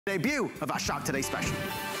Debut of our Shark Today special.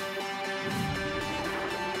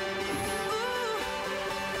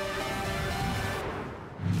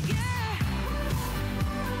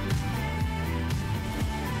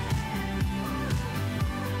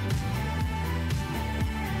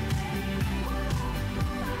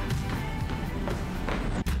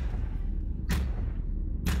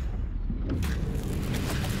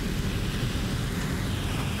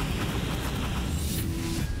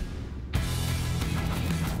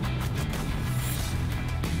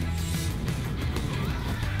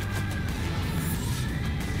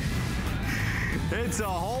 It's a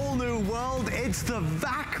whole new world. It's the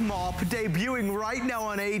Vac Mop debuting right now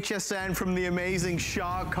on HSN from the amazing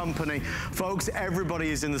Shark Company. Folks, everybody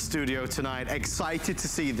is in the studio tonight, excited to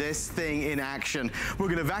see this thing in action. We're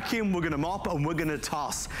gonna vacuum, we're gonna mop, and we're gonna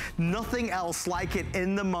toss. Nothing else like it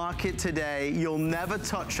in the market today. You'll never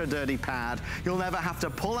touch a dirty pad. You'll never have to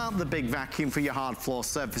pull out the big vacuum for your hard floor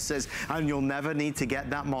surfaces, and you'll never need to get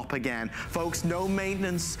that mop again. Folks, no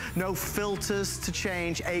maintenance, no filters to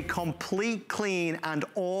change, a complete clean and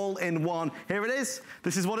all-in-one. Here it is.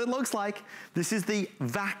 This is what it looks like. This is the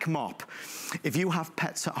Vac Mop. If you have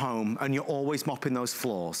pets at home and you're always mopping those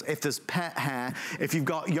floors, if there's pet hair, if you've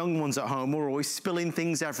got young ones at home who are always spilling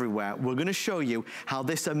things everywhere, we're gonna show you how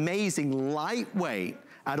this amazing lightweight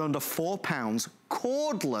at under 4 pounds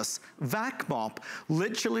cordless Vac Mop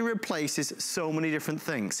literally replaces so many different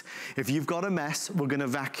things. If you've got a mess, we're gonna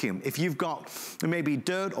vacuum. If you've got maybe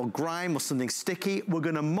dirt or grime or something sticky, we're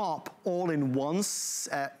gonna mop all in one,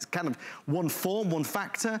 kind of one form, one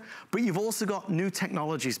factor, but you've also got new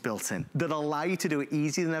technologies built in that allow you to do it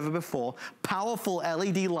easier than ever before, powerful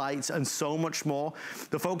LED lights and so much more.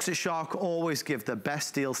 The folks at Shark always give the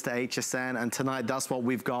best deals to HSN, and tonight that's what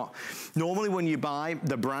we've got. Normally when you buy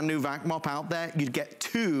the brand new Vac Mop out there, you'd get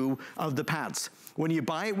 2 of the pads. When you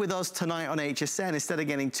buy it with us tonight on HSN, instead of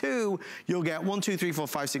getting 2, you'll get 1, 2, 3, 4,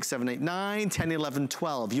 5, 6, 7, 8, 9, 10, 11,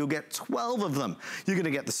 12. You'll get 12 of them. You're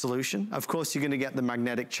gonna get the solution. Of course, you're gonna get the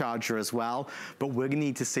magnetic charger as well, but we're gonna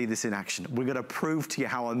need to see this in action. We're gonna prove to you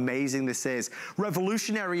how amazing this is.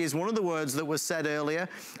 Revolutionary is one of the words that was said earlier.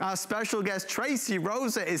 Our special guest, Tracy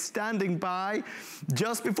Rosa, is standing by.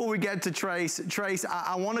 Just before we get to Trace,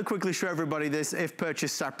 I wanna quickly show everybody this if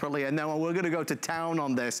purchased separately, and then we're gonna go to town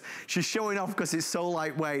on this. She's showing off because it's so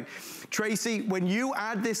lightweight. Tracy, when you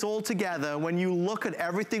add this all together, when you look at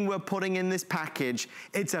everything we're putting in this package,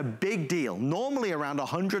 it's a big deal. Normally around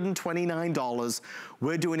 $129.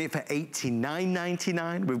 We're doing it for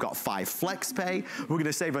 $89.99. We've got 5 flex pay. We're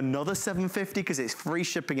gonna save another $7.50 because it's free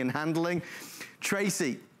shipping and handling.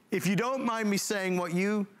 Tracy, if you don't mind me saying what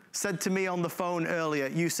you said to me on the phone earlier,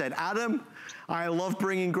 you said, Adam, I love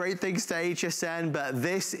bringing great things to HSN, but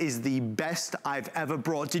this is the best I've ever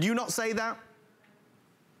brought. Did you not say that?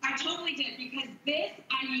 I totally did, because this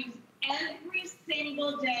I use every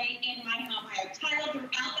single day in my home. I have tile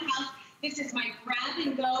throughout the house. This is my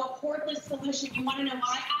grab-and-go cordless solution. You want to know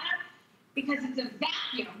why, Adam? Because it's a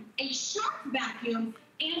vacuum, a Shark vacuum,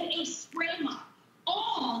 and a spray mop,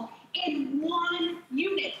 all in one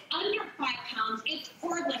unit, under 5 pounds. It's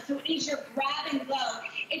cordless, so it is your grab-and-go.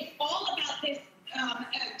 It's all about this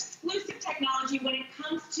exclusive technology when it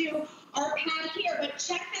comes to our pad here. But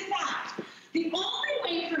check this out. The only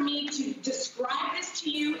way for me to describe this to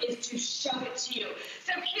you is to show it to you.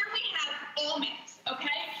 So here we have all mix, okay?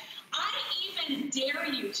 I even dare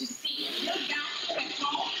you to see if you're vacuuming at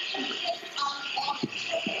home and pick up off the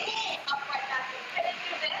full upright vacuum. Can I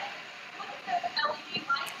do this? Look at those LED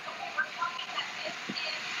lights. Okay, we're talking that this is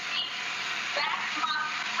the Vac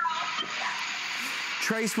Mop Pro Effect.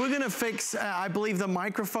 Trace, we're gonna fix, I believe, the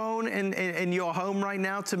microphone in your home right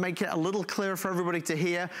now to make it a little clearer for everybody to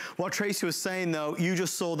hear. What Tracy was saying though, you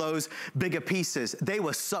just saw those bigger pieces. They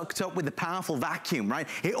were sucked up with the powerful vacuum, right?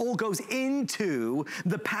 It all goes into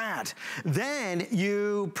the pad. Then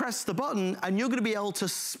you press the button and you're gonna be able to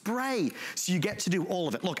spray. So you get to do all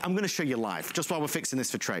of it. Look, I'm gonna show you live, just while we're fixing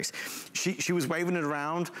this for Trace. She was waving it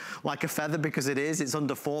around like a feather because it's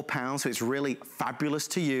under 4 pounds, so it's really fabulous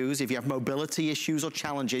to use. If you have mobility issues or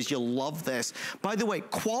challenges, you'll love this. By the way,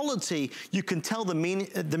 quality, you can tell the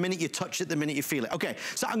minute you touch it, the minute you feel it. Okay,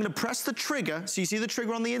 so I'm gonna press the trigger. So you see the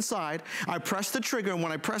trigger on the inside. I press the trigger, and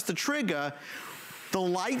when I press the trigger, the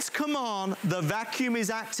lights come on, the vacuum is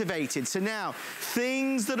activated. So now,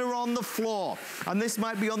 things that are on the floor, and this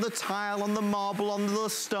might be on the tile, on the marble, on the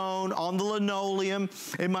stone, on the linoleum,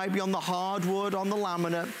 it might be on the hardwood, on the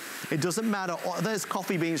laminate, it doesn't matter. There's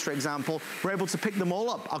coffee beans, for example. We're able to pick them all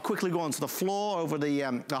up. I'll quickly go onto the floor over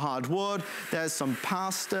the hardwood. There's some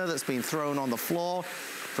pasta that's been thrown on the floor.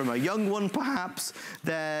 from a young one perhaps.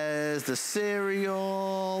 There's the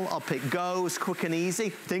cereal. Up it goes, quick and easy.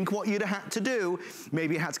 Think what you'd have had to do.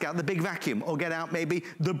 Maybe you had to get out the big vacuum or get out maybe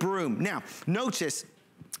the broom. Now, notice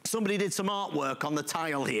somebody did some artwork on the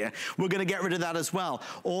tile here. We're gonna get rid of that as well.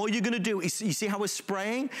 All you're gonna do is, you see how we're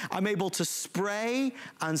spraying? I'm able to spray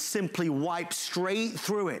and simply wipe straight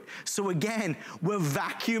through it. So again, we're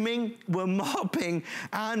vacuuming, we're mopping,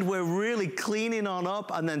 and we're really cleaning on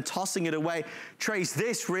up and then tossing it away. Trace,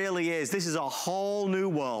 this is a whole new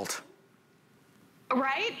world.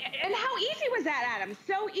 Right? And how easy was that, Adam?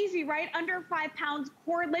 So easy, right? Under 5 pounds,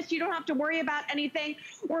 cordless. You don't have to worry about anything.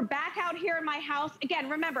 We're back out here in my house. Again,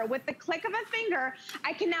 remember, with the click of a finger,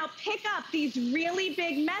 I can now pick up these really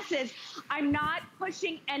big messes. I'm not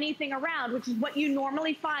pushing anything around, which is what you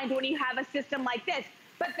normally find when you have a system like this.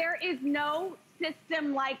 But there is no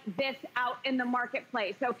system like this out in the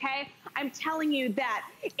marketplace, okay? I'm telling you that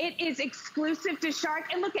it is exclusive to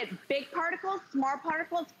Shark. And look at big particles, small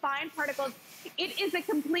particles, fine particles. It is a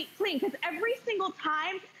complete clean, because every single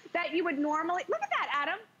time that you would normally, look at that,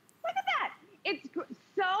 Adam, look at that. It's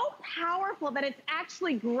so powerful that it's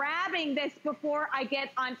actually grabbing this before I get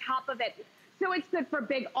on top of it. So it's good for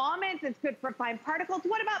big almonds, it's good for fine particles.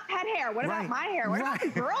 What about pet hair? What about my hair? What about the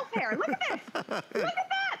girl's hair? Look at this, look at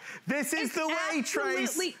that. This is the way,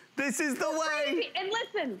 Trace. This is the way. And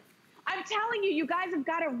listen, I'm telling you, you guys have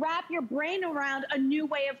got to wrap your brain around a new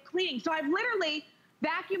way of cleaning. So I've literally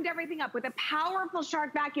vacuumed everything up with a powerful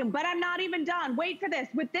Shark vacuum, but I'm not even done. Wait for this.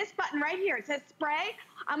 With this button right here, it says spray.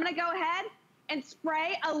 I'm going to go ahead and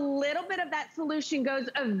spray. A little bit of that solution goes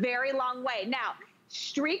a very long way. Now,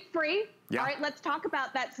 streak-free. Yeah. All right, let's talk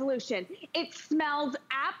about that solution. It smells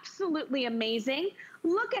absolutely amazing.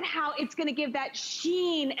 Look at how it's gonna give that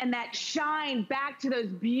sheen and that shine back to those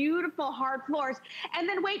beautiful hard floors. And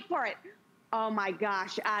then wait for it. Oh my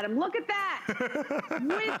gosh, Adam, look at that.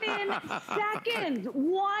 Within seconds,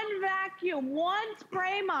 one vacuum, one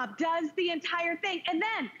spray mop does the entire thing. And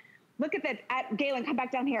then, look at that, Galen, come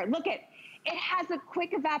back down here. Look at, it has a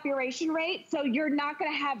quick evaporation rate, so you're not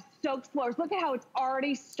gonna have soaked floors. Look at how it's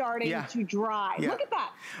already starting to dry. Look at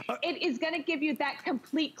that. It is gonna give you that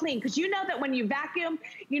complete clean, because you know that when you vacuum,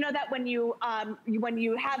 you know that when you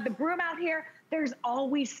have the broom out here, there's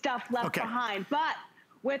always stuff left behind. But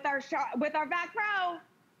with our Vac Pro,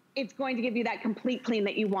 it's going to give you that complete clean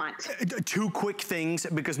that you want. Two quick things,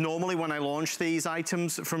 because normally when I launch these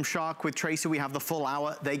items from Shark with Tracy, we have the full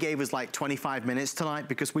hour. They gave us like 25 minutes tonight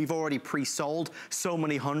because we've already pre-sold so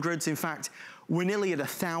many hundreds. In fact, we're nearly at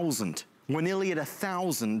 1,000. We're nearly at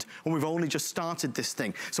 1,000 and we've only just started this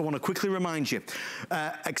thing. So I want to quickly remind you,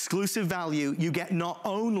 exclusive value, you get not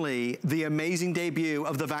only the amazing debut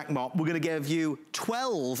of the Vac Mop, we're going to give you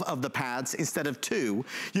 12 of the pads instead of 2.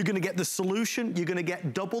 You're going to get the solution, you're going to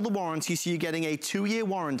get double the warranty, so you're getting a 2-year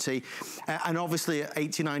warranty, and obviously at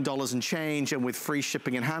 $89 and change, and with free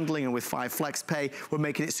shipping and handling, and with 5 flex pay, we're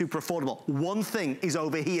making it super affordable. One thing is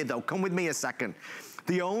over here though, come with me a second.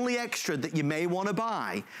 The only extra that you may want to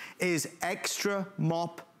buy is extra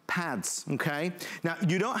mop pads, okay? Now,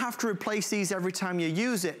 you don't have to replace these every time you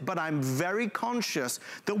use it, but I'm very conscious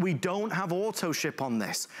that we don't have auto ship on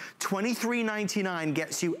this. $23.99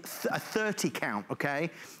 gets you a 30 count, okay?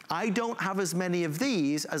 I don't have as many of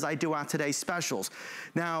these as I do our today's specials.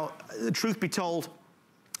 Now, the truth be told,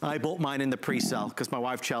 I bought mine in the pre-sale because my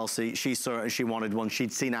wife Chelsea, she saw it and she wanted one.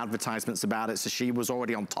 She'd seen advertisements about it, so she was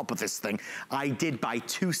already on top of this thing. I did buy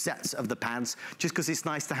 2 sets of the pads just because it's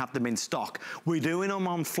nice to have them in stock. We're doing them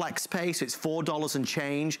on flex pay, so it's $4 and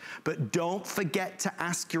change, but don't forget to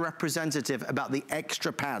ask your representative about the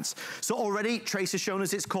extra pads. So already, Trace has shown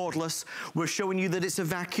us it's cordless. We're showing you that it's a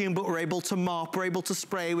vacuum, but we're able to mop, we're able to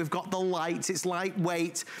spray. We've got the lights, it's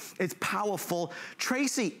lightweight, it's powerful.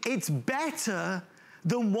 Tracy, it's better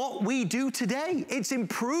than what we do today. It's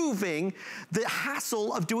improving the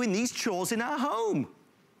hassle of doing these chores in our home.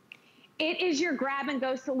 It is your grab and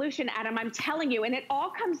go solution, Adam, I'm telling you. And it all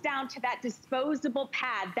comes down to that disposable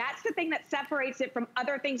pad. That's the thing that separates it from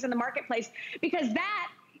other things in the marketplace, because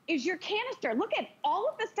that is your canister. Look at all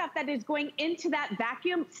of the stuff that is going into that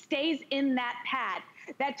vacuum stays in that pad.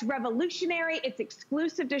 That's revolutionary. It's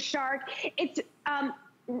exclusive to Shark. It's,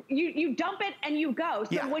 you dump it and you go.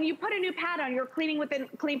 So when you put a new pad on, you're cleaning with a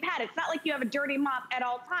clean pad. It's not like you have a dirty mop at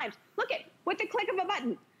all times. Look at, with the click of a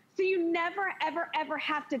button. So you never, ever, ever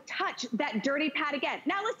have to touch that dirty pad again.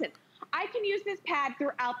 Now listen, I can use this pad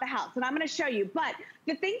throughout the house, and I'm gonna show you. But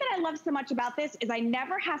the thing that I love so much about this is I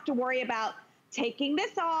never have to worry about taking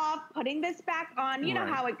this off, putting this back on. You know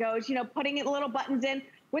how it goes, you know, putting little buttons in.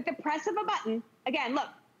 With the press of a button, again, look,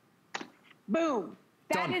 boom.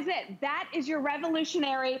 That is it. That is your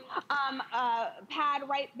revolutionary pad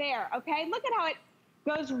right there, okay? Look at how it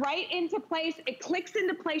goes right into place. It clicks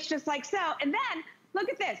into place just like so. And then, look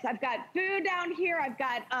at this. I've got food down here. I've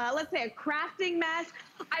got, let's say, a crafting mess.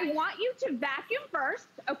 I want you to vacuum first,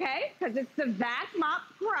 okay? Because it's the Vac Mop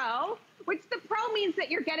Pro, which the Pro means that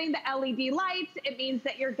you're getting the LED lights. It means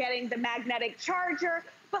that you're getting the magnetic charger.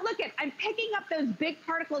 But look at, I'm picking up those big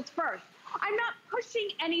particles first. I'm not pushing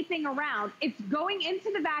anything around. It's going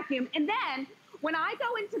into the vacuum. And then when I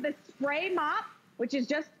go into the spray mop, which is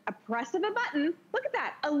just a press of a button, look at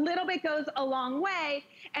that. A little bit goes a long way.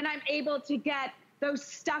 And I'm able to get those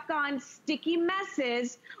stuck on sticky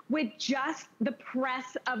messes with just the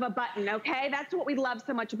press of a button, okay? That's what we love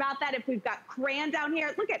so much about that. If we've got crayon down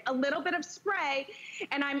here, look at a little bit of spray,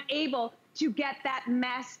 and I'm able to get that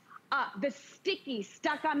mess up, the sticky,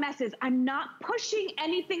 stuck on messes. I'm not pushing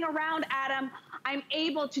anything around, Adam. I'm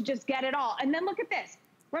able to just get it all. And then look at this.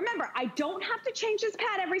 Remember, I don't have to change this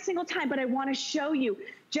pad every single time, but I want to show you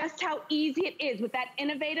just how easy it is with that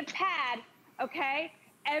innovative pad, okay?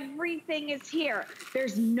 Everything is here.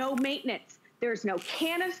 There's no maintenance. There's no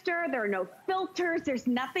canister. There are no filters. There's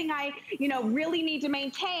nothing I, really need to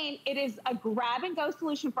maintain. It is a grab and go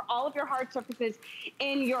solution for all of your hard surfaces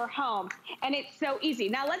in your home. And it's so easy.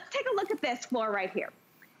 Now let's take a look at this floor right here.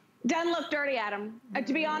 Doesn't look dirty, Adam.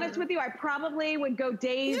 To be honest with you, I probably would go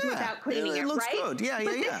days without cleaning it, looks right? Good.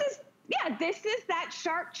 Yeah. This is that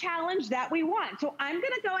sharp challenge that we want. So I'm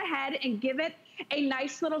gonna go ahead and give it a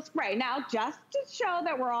nice little spray. Now, just to show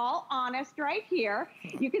that we're all honest right here,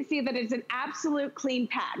 you can see that it's an absolute clean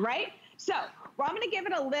pad, right? So I'm gonna give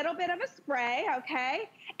it a little bit of a spray, okay?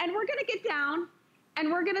 And we're gonna get down and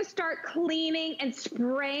we're gonna start cleaning and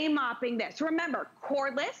spray mopping this. Remember,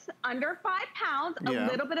 cordless, under 5 pounds, a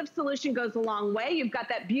little bit of solution goes a long way. You've got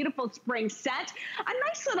that beautiful spring scent, a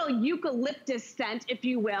nice little eucalyptus scent, if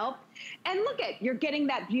you will. And look at, you're getting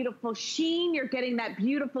that beautiful sheen, you're getting that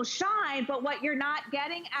beautiful shine, but what you're not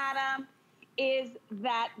getting, Adam, is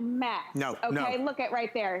that mess. Okay, look at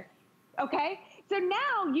right there. Okay, so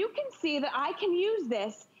now you can see that I can use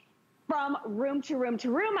this from room to room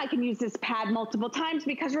to room. I can use this pad multiple times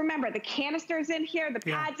because remember, the canister's in here, the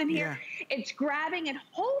pad's in here. It's grabbing and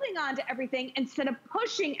holding on to everything instead of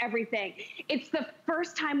pushing everything. It's the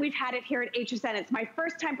first time we've had it here at HSN. It's my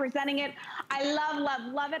first time presenting it. I love,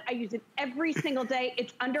 love, love it. I use it every single day.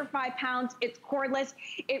 It's under 5 pounds. It's cordless.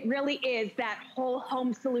 It really is that whole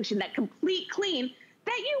home solution, that complete clean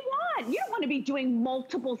that you want. You don't want to be doing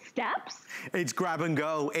multiple steps. It's grab and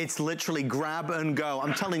go. It's literally grab and go.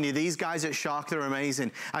 I'm telling you, these guys at Shark, they're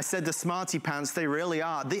amazing. I said the smarty pants, they really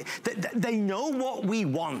are. They know what we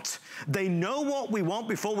want. They know what we want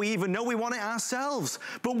before we even know we want it ourselves.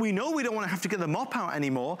 But we know we don't want to have to get the mop out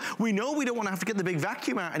anymore. We know we don't want to have to get the big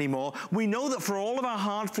vacuum out anymore. We know that for all of our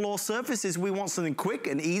hard floor surfaces, we want something quick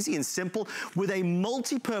and easy and simple with a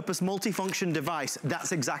multi-purpose, multi-function device.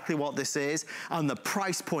 That's exactly what this is. And the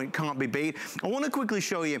price point can't be beat. I want to quickly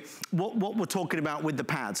show you what we're talking about with the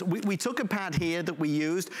pads. We took a pad here that we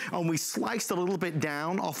used and we sliced a little bit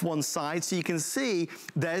down off one side so you can see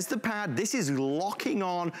there's the pad. This is locking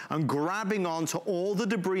on and grabbing onto all the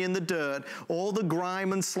debris and the dirt, all the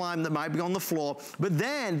grime and slime that might be on the floor. But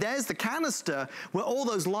then there's the canister where all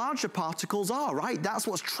those larger particles are, right? That's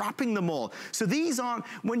what's trapping them all. So these aren't,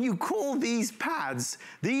 when you call these pads,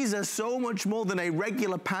 these are so much more than a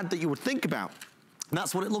regular pad that you would think about.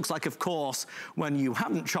 That's what it looks like, of course, when you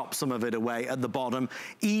haven't chopped some of it away at the bottom.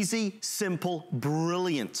 Easy, simple,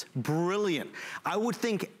 brilliant, brilliant. I would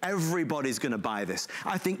think everybody's gonna buy this.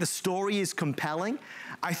 I think the story is compelling.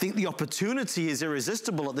 I think the opportunity is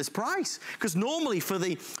irresistible at this price. Because normally for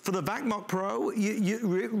the Vac Mop Pro,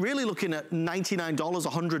 you're really looking at $99,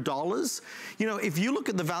 $100. You know, if you look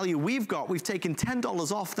at the value we've got, we've taken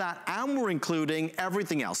 $10 off that and we're including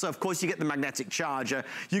everything else. So of course you get the magnetic charger,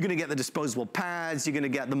 you're gonna get the disposable pads, you're gonna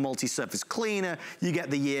get the multi-surface cleaner, you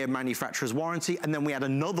get the year manufacturer's warranty, and then we add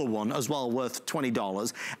another one as well worth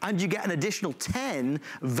 $20, and you get an additional 10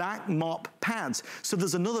 Vac Mop pads. So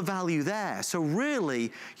there's another value there. So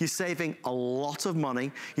really, you're saving a lot of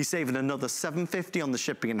money. You're saving another $750 on the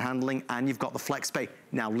shipping and handling, and you've got the flex pay.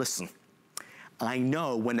 Now listen, I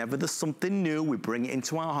know whenever there's something new, we bring it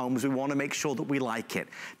into our homes, we wanna make sure that we like it.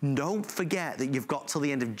 Don't forget that you've got till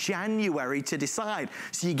the end of January to decide.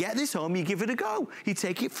 So you get this home, you give it a go. You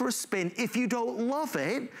take it for a spin. If you don't love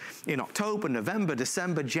it, in October, November,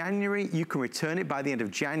 December, January, you can return it by the end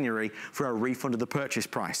of January for a refund of the purchase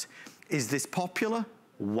price. Is this popular?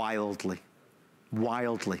 Wildly.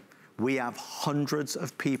 Wildly. We have hundreds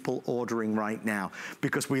of people ordering right now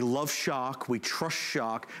because we love Shark, we trust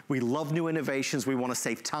Shark, we love new innovations, we want to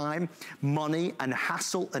save time, money, and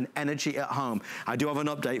hassle and energy at home. I do have an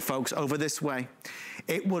update, folks, over this way.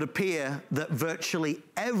 It would appear that virtually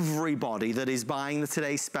everybody that is buying the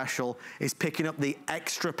today's special is picking up the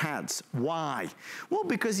extra pads. Why? Well,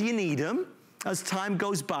 because you need them. As time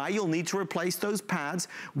goes by, you'll need to replace those pads.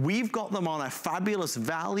 We've got them on a fabulous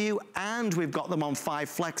value, and we've got them on 5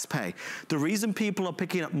 flex pay. The reason people are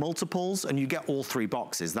picking up multiples, and you get all 3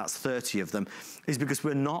 boxes, that's 30 of them, is because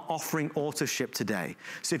we're not offering auto ship today.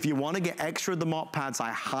 So if you want to get extra of the mop pads,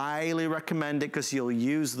 I highly recommend it because you'll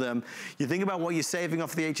use them. You think about what you're saving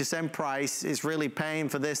off the HSN price, it's really paying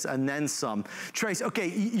for this and then some. Trace, okay,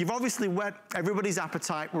 you've obviously whet everybody's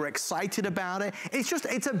appetite. We're excited about it.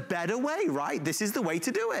 It's a better way, right? This is the way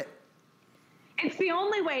to do it. It's the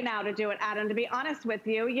only way now to do it, Adam, to be honest with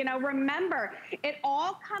you. You know, remember, it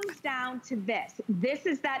all comes down to this. This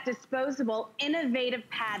is that disposable, innovative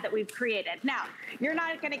pad that we've created. Now, you're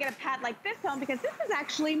not going to get a pad like this home because this is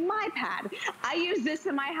actually my pad. I use this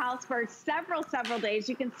in my house for several days.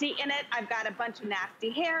 You can see in it, I've got a bunch of nasty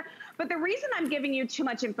hair. But the reason I'm giving you too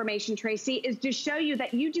much information, Tracy, is to show you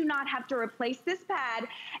that you do not have to replace this pad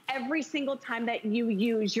every single time that you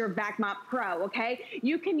use your Vac Mop Pro, okay?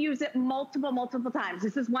 You can use it multiple times.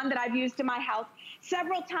 This is one that I've used in my house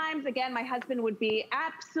several times. Again, my husband would be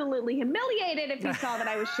absolutely humiliated if he saw that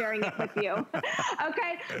I was sharing it with you,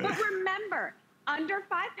 okay? But remember, under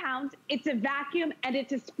 5 pounds, it's a vacuum and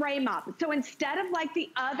it's a spray mop. So instead of like the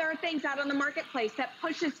other things out on the marketplace that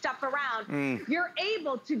pushes stuff around, you're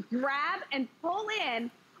able to grab and pull in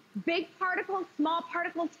big particles, small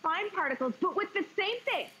particles, fine particles, but with the same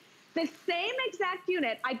thing, the same exact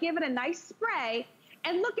unit. I give it a nice spray,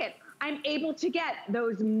 and look at, I'm able to get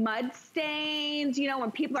those mud stains, you know, when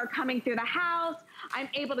people are coming through the house. I'm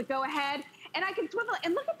able to go ahead and I can swivel it.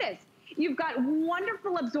 And look at this. You've got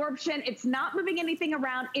wonderful absorption. It's not moving anything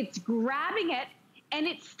around. It's grabbing it and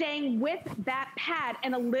it's staying with that pad.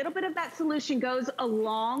 And a little bit of that solution goes a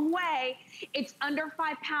long way. It's under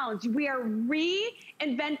 5 pounds. We are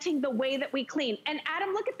reinventing the way that we clean. And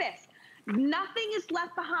Adam, look at this. Nothing is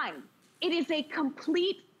left behind. It is a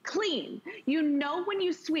complete clean. You know, when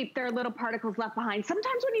you sweep, there are little particles left behind.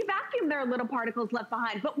 Sometimes when you vacuum, there are little particles left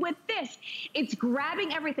behind. But with this, it's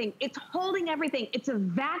grabbing everything. It's holding everything. It's a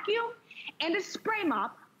vacuum and a spray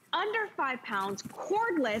mop under 5 pounds,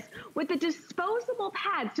 cordless, with a disposable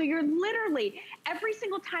pad. So you're literally, every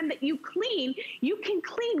single time that you clean, you can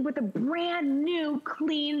clean with a brand new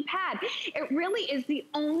clean pad. It really is the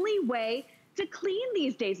only way to clean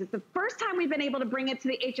these days. It's the first time we've been able to bring it to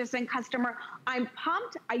the HSN customer. I'm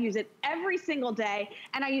pumped. I use it every single day,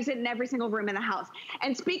 and I use it in every single room in the house.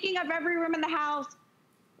 And speaking of every room in the house,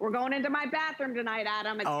 we're going into my bathroom tonight,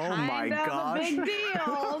 Adam. It's kind of a big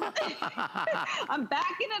deal. I'm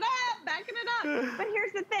backing it up. But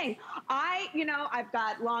here's the thing. I've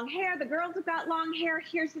got long hair. The girls have got long hair.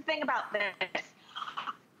 Here's the thing about this.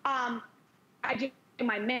 I do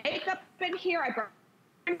my makeup in here.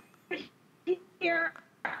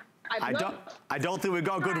 I don't think we've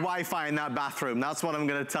got good Wi-Fi in that bathroom. That's what I'm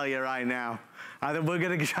going to tell you right now. I think we're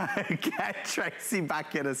going to try and get Tracy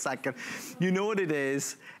back in a second. You know what it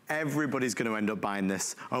is? Everybody's going to end up buying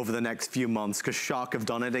this over the next few months because Shark have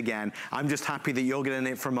done it again. I'm just happy that you're getting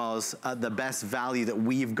it from us at the best value that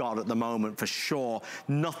we've got at the moment, for sure.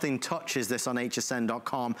 Nothing touches this on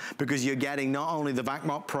hsn.com because you're getting not only the Vac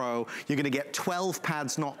Mop Pro, you're going to get 12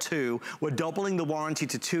 pads, not 2. We're doubling the warranty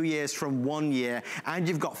to 2 years from 1 year, and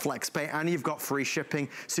you've got FlexPay and you've got free shipping.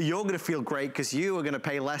 So you're going to feel great because you are going to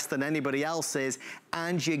pay less than anybody else is,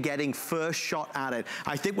 and you're getting first shot at it.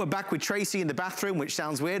 I think we're back with Tracy in the bathroom, which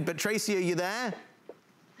sounds weird, but Tracy, are you there?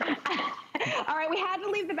 All right, we had to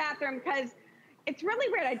leave the bathroom because it's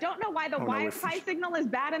really weird. I don't know why the Wi-Fi signal is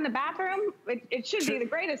bad in the bathroom. It should be the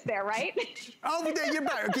greatest there, right? Oh, you're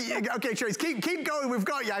back. Okay, Tracy, keep going. We've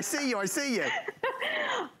got you. I see you.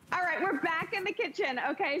 All right, we're back in the kitchen.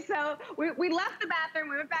 Okay, so we left the bathroom,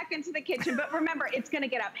 we went back into the kitchen, but remember, it's gonna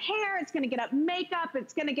get up hair, it's gonna get up makeup,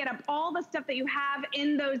 it's gonna get up all the stuff that you have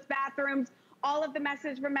in those bathrooms, all of the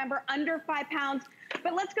messes, remember, under 5 pounds.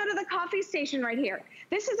 But let's go to the coffee station right here.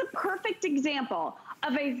 This is a perfect example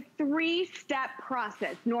of a 3-step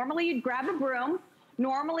process. Normally you'd grab a broom,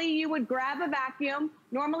 normally you would grab a vacuum,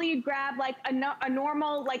 normally you'd grab like a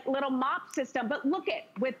normal like little mop system, but look at,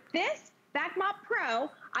 with this Vac Mop Pro,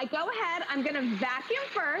 I go ahead, I'm gonna vacuum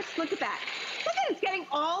first, look at that. Look at it, it's getting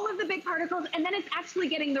all of the big particles, and then it's actually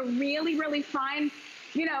getting the really, really fine,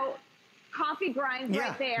 you know, coffee grinds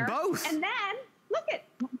right there. Both. And then, look at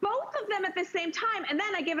both of them at the same time, and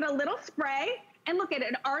then I give it a little spray, And look at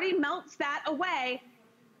it, it already melts that away.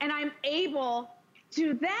 And I'm able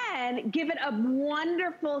to then give it a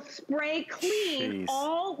wonderful spray clean,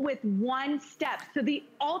 all with one step. So the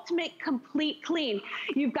ultimate complete clean.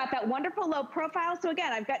 You've got that wonderful low profile. So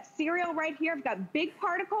again, I've got cereal right here. I've got big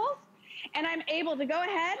particles, and I'm able to go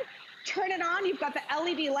ahead, turn it on. You've got the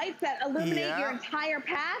LED lights that illuminate your entire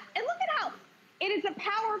path. And look at how it is a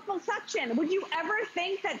powerful suction. Would you ever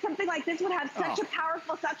think that something like this would have such a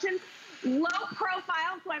powerful suction? Low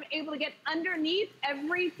profile, so I'm able to get underneath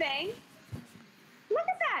everything. Look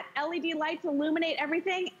at that. LED lights illuminate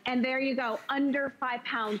everything, and there you go. Under 5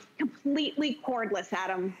 pounds, completely cordless,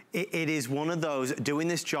 Adam. It is one of those, doing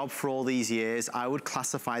this job for all these years, I would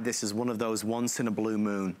classify this as one of those once in a blue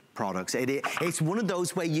moon products. It's one of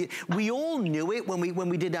those where we all knew it when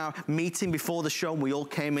we did our meeting before the show, and we all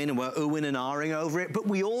came in and were oohing and ahhing over it, but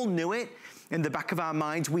we all knew it. In the back of our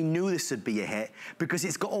minds, we knew this would be a hit because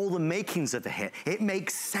it's got all the makings of a hit. It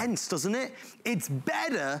makes sense, doesn't it? It's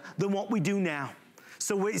better than what we do now.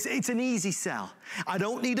 So it's an easy sell. I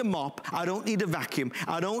don't need a mop. I don't need a vacuum.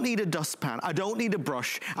 I don't need a dustpan. I don't need a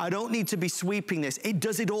brush. I don't need to be sweeping this. It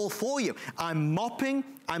does it all for you. I'm mopping.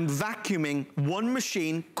 I'm vacuuming. One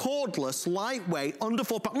machine, cordless, lightweight, under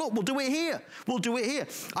 4 pounds. Look, we'll do it here. We'll do it here.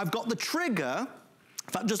 I've got the trigger.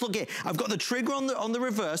 In fact, just look here. I've got the trigger on the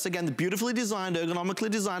reverse. Again, beautifully designed, ergonomically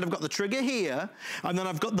designed. I've got the trigger here, and then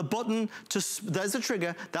I've got the button there's the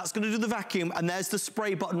trigger. That's going to do the vacuum, and there's the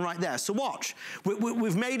spray button right there. So watch.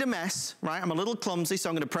 We've made a mess, right? I'm a little clumsy, so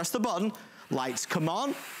I'm going to press the button. Lights come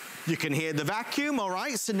on. You can hear the vacuum, all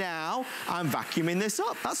right? So now I'm vacuuming this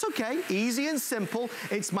up. That's okay, easy and simple.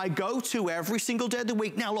 It's my go-to every single day of the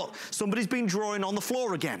week. Now look, somebody's been drawing on the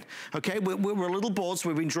floor again, okay? We're a little bored, so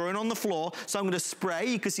we've been drawing on the floor. So I'm gonna spray,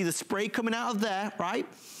 you can see the spray coming out of there, right?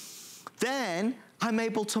 Then I'm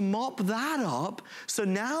able to mop that up, so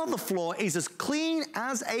now the floor is as clean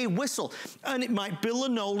as a whistle. And it might be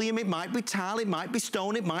linoleum, it might be tile, it might be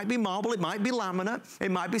stone, it might be marble, it might be laminate,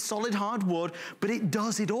 it might be solid hard wood, but it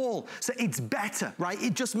does it all. So it's better, right?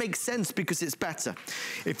 It just makes sense because it's better.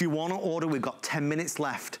 If you wanna order, we've got 10 minutes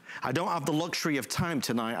left. I don't have the luxury of time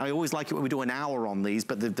tonight. I always like it when we do an hour on these,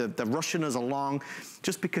 but they're rushing us along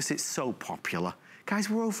just because it's so popular.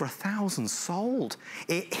 Guys, we're over 1,000 sold.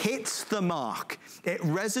 It hits the mark. It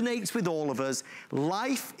resonates with all of us.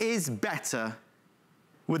 Life is better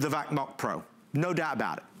with the VacMop Pro. No doubt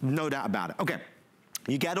about it. No doubt about it. Okay,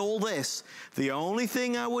 you get all this. The only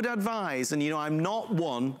thing I would advise, and you know, I'm not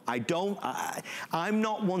one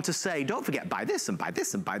to say, don't forget, buy this and buy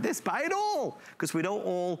this and buy this, buy it all, because we don't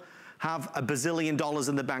all have $1 bazillion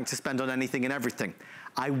in the bank to spend on anything and everything.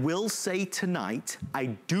 I will say tonight, I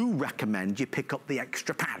do recommend you pick up the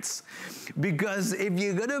extra pads, because if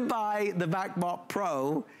you're gonna buy the VacMop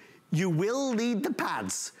Pro, you will need the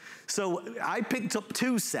pads. So I picked up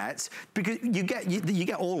 2 sets because you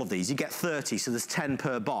get all of these. You get 30, so there's 10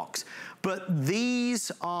 per box. But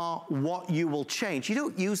these are what you will change. You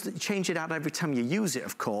don't change it out every time you use it,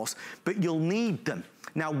 of course, but you'll need them.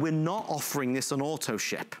 Now, we're not offering this on auto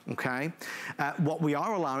ship, okay? What we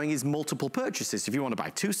are allowing is multiple purchases. If you want to buy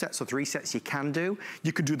 2 sets or 3 sets, you can do.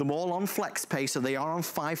 You could do them all on FlexPay, so they are on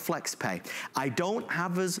 5 FlexPay. I don't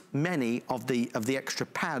have as many of the extra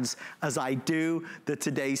pads as I do the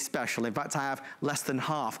today's special. In fact, I have less than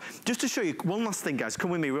half. Just to show you, one last thing, guys,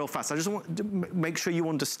 come with me real fast. I just want to make sure you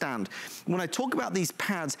understand. When I talk about these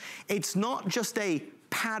pads, it's not just a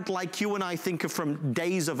pad like you and I think of from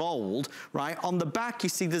days of old, right? On the back, you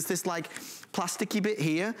see there's this like plasticky bit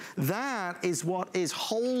here. That is what is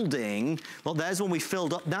holding, well, there's when we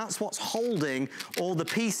filled up, that's what's holding all the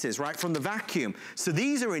pieces, right, from the vacuum. So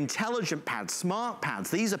these are intelligent pads, smart pads.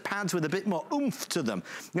 These are pads with a bit more oomph to them.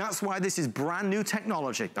 That's why this is brand new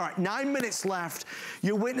technology. All right, 9 minutes left.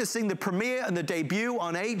 You're witnessing the premiere and the debut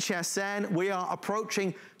on HSN. We are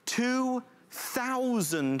approaching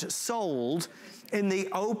 2,000 sold in the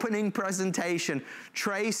opening presentation.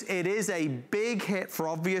 Trace, it is a big hit for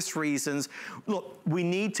obvious reasons. Look, we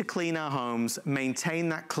need to clean our homes, maintain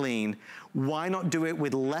that clean. Why not do it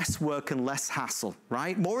with less work and less hassle,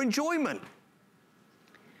 right? More enjoyment.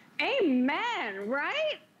 Amen,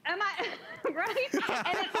 right? Am I, right?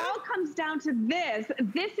 And it all comes down to this.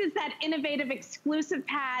 This is that innovative exclusive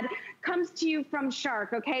pad, comes to you from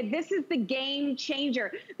Shark, okay? This is the game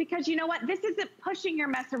changer, because you know what? This isn't pushing your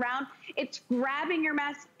mess around. It's grabbing your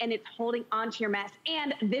mess and it's holding onto your mess.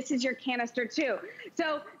 And this is your canister too.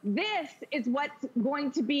 So this is what's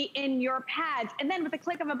going to be in your pads. And then with the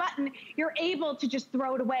click of a button, you're able to just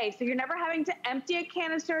throw it away. So you're never having to empty a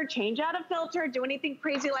canister, change out a filter, do anything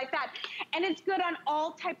crazy like that. And it's good on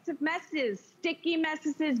all types of messes, sticky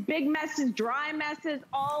messes, big messes, dry messes,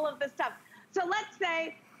 all of the stuff. So let's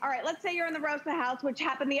say, all right, let's say you're in the Rosa house, which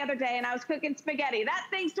happened the other day, and I was cooking spaghetti. That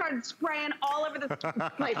thing started spraying all over the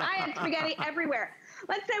place. I had spaghetti everywhere.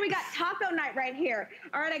 Let's say we got taco night right here.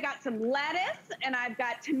 All right, I got some lettuce, and I've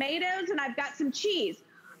got tomatoes, and I've got some cheese.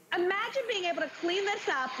 Imagine being able to clean this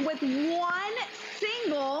up with one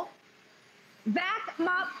single Vac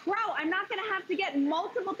Mop Pro. I'm not gonna have to get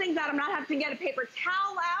multiple things out. I'm not having to get a paper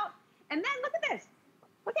towel out. And then look at this.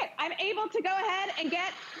 Look at, I'm able to go ahead and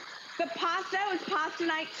get the pasta. It's pasta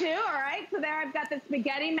night too, all right? So there I've got the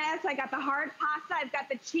spaghetti mess. I got the hard pasta. I've got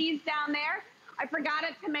the cheese down there. I forgot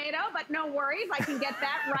a tomato, but no worries. I can get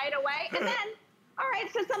that right away. And then, all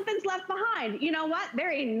right, so something's left behind. You know what?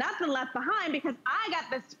 There ain't nothing left behind because I got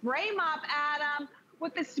the spray mop, Adam.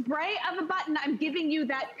 With the spray of a button, I'm giving you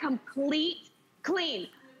that complete clean.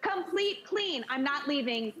 Complete clean. I'm not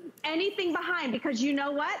leaving anything behind because you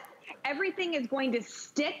know what? Everything is going to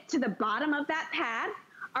stick to the bottom of that pad.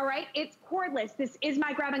 All right, it's cordless. This is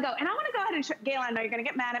my grab and go. And I want to go ahead and show Galen, I know you're going to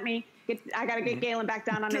get mad at me. I got to get Galen back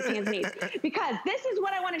down on his hands and knees because this is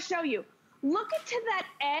what I want to show you. Look into that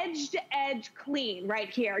edge-to-edge clean right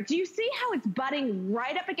here. Do you see how it's butting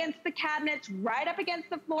right up against the cabinets, right up against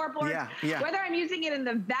the floorboards? Yeah. Whether I'm using it in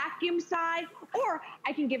the vacuum side or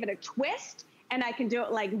I can give it a twist and I can do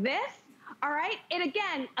it like this. All right, it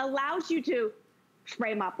again allows you to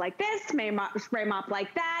spray mop like this, spray mop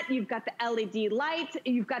like that. You've got the LED lights.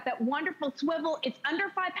 You've got that wonderful swivel. It's under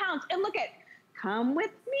 5 pounds. And look at, come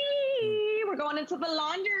with me. We're going into the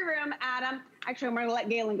laundry room, Adam. Actually, I'm going to let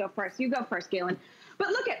Galen go first. You go first, Galen. But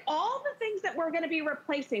look at all the things that we're going to be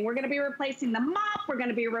replacing. We're going to be replacing the mop. We're going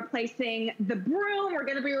to be replacing the broom. We're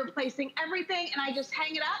going to be replacing everything. And I just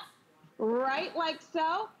hang it up right like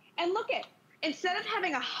so. And look at, instead of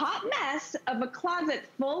having a hot mess of a closet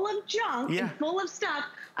full of junk and full of stuff,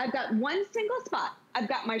 I've got one single spot. I've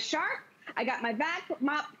got my Shark. I got my Vac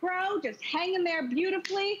Mop Pro just hanging there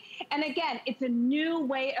beautifully. And again, it's a new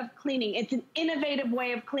way of cleaning. It's an innovative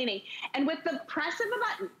way of cleaning. And with the press of a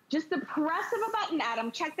button, just the press of a button,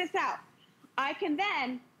 Adam, check this out. I can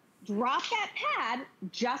then drop that pad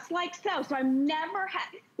just like so. So I'm never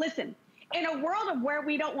listen, in a world of where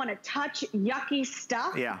we don't want to touch yucky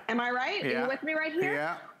stuff, am I right? Are you with me right here?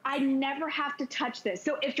 Yeah. I never have to touch this.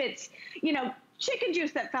 So if it's, you know, chicken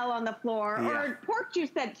juice that fell on the floor or pork juice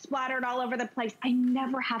that splattered all over the place, I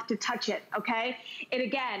never have to touch it, okay? It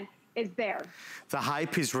again is there. The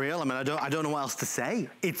hype is real. I mean, I don't know what else to say.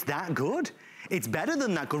 It's that good. It's better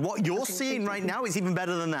than that good. What you're seeing right now is even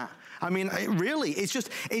better than that. I mean, really,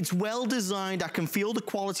 it's well designed. I can feel the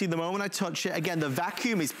quality the moment I touch it. Again, the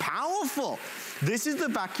vacuum is powerful. This is the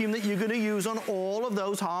vacuum that you're gonna use on all of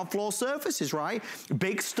those hard floor surfaces, right?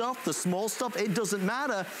 Big stuff, the small stuff, it doesn't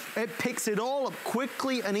matter. It picks it all up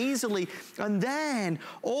quickly and easily. And then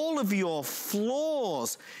all of your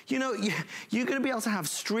floors, you know, you're gonna be able to have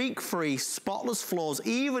streak-free, spotless floors,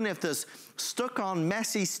 even if there's stuck on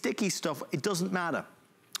messy, sticky stuff, it doesn't matter.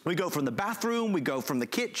 We go from the bathroom, we go from the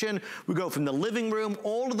kitchen, we go from the living room,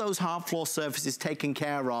 all of those hard floor surfaces taken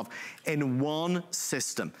care of in one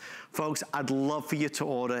system. Folks, I'd love for you to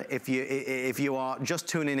order. If you are just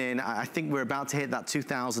tuning in, I think we're about to hit that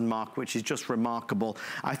 2,000 mark, which is just remarkable.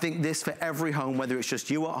 I think this for every home, whether it's just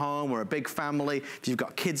you at home or a big family, if you've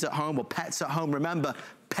got kids at home or pets at home, remember,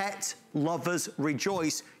 pet lovers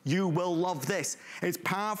rejoice. You will love this. It's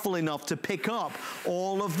powerful enough to pick up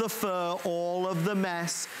all of the fur, all of the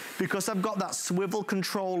mess. Because I've got that swivel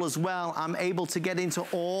control as well, I'm able to get into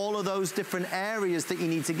all of those different areas that you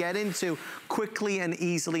need to get into quickly and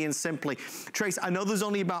easily and simply. Trace, I know there's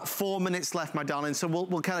only about 4 minutes left, my darling, so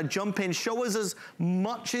we'll kind of jump in. Show us as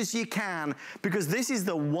much as you can, because this is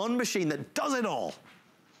the one machine that does it all.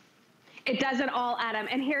 It does it all, Adam.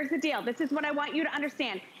 And here's the deal. This is what I want you to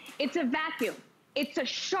understand. It's a vacuum. It's a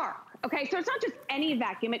Shark, okay? So it's not just any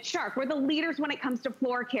vacuum, it's Shark. We're the leaders when it comes to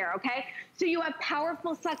floor care, okay? So you have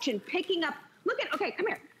powerful suction, picking up, look at, okay, come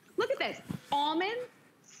here. Look at this. Almond,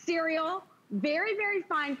 cereal, very, very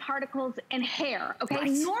fine particles and hair, okay?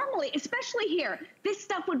 Nice. Normally, especially here, this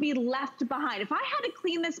stuff would be left behind. If I had to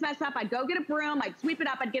clean this mess up, I'd go get a broom, I'd sweep it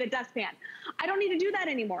up, I'd get a dustpan. I don't need to do that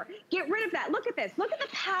anymore. Get rid of that. Look at this. Look at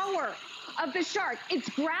the power of the Shark. It's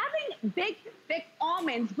grabbing big, thick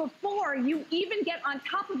almonds before you even get on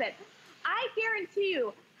top of it. I guarantee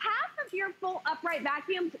you, half of your full upright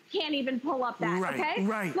vacuums can't even pull up that, okay?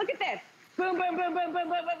 Right. Look at this. Boom, boom, boom, boom, boom, boom,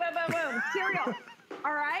 boom, boom, boom, boom. Cereal,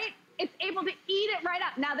 all right? It's able to eat it right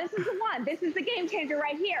up. Now, this is the one. This is the game changer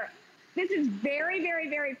right here. This is very, very,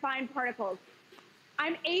 very fine particles.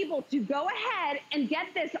 I'm able to go ahead and get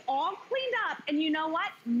this all cleaned up, and you know what?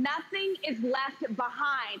 Nothing is left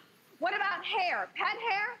behind. What about hair? Pet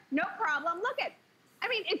hair? No problem. Look at, I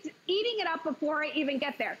mean, it's eating it up before I even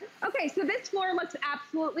get there. Okay, so this floor looks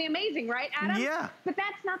absolutely amazing, right, Adam? Yeah. But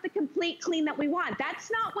that's not the complete clean that we want.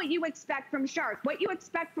 That's not what you expect from Shark. What you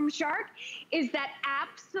expect from Shark is that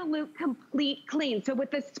absolute complete clean. So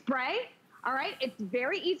with the spray, all right, it's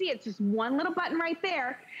very easy. It's just one little button right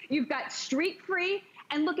there. You've got streak free,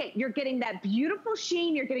 and look at, you're getting that beautiful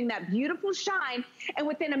sheen, you're getting that beautiful shine, and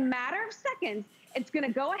within a matter of seconds, it's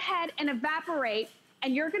gonna go ahead and evaporate,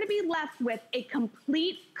 and you're gonna be left with a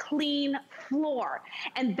complete clean floor.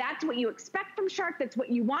 And that's what you expect from Shark, that's what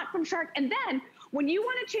you want from Shark. And then when you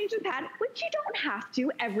wanna change the pad, which you don't have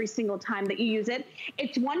to every single time that you use it,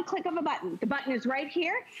 it's one click of a button. The button is right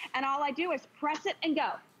here, and all I do is press it and go.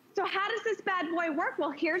 So how does this bad boy work?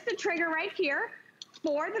 Well, here's the trigger right here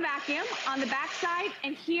for the vacuum on the back side,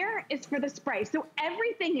 and here is for the spray. So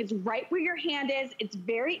everything is right where your hand is. It's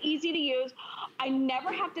very easy to use. I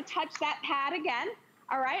never have to touch that pad again.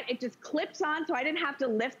 All right, it just clips on, so I didn't have to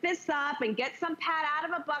lift this up and get some pad out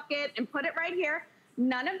of a bucket and put it right here.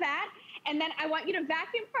 None of that. And then I want you to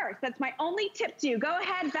vacuum first. That's my only tip to you. Go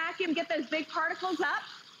ahead, vacuum, get those big particles up.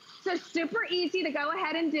 So super easy to go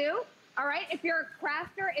ahead and do. All right, if you're a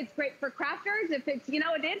crafter, it's great for crafters. If it's, you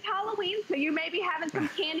know, it is Halloween, so you may be having some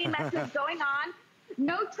candy messes going on.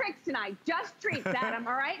 No tricks tonight, just treats, Adam,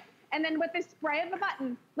 all right? And then with the spray of a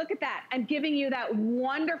button, look at that. I'm giving you that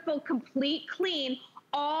wonderful, complete clean,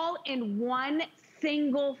 all in one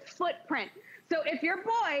single footprint. So if your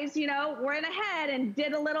boys, you know, went ahead and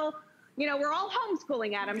did a little, you know, we're all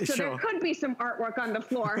homeschooling, Adam, so there could be some artwork on the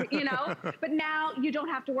floor, you know, but now you don't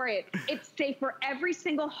have to worry. It's safe for every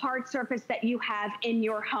single hard surface that you have in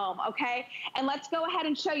your home, okay? And let's go ahead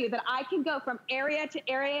and show you that I can go from area to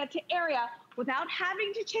area to area without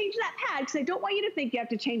having to change that pad, because I don't want you to think you have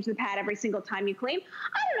to change the pad every single time you clean.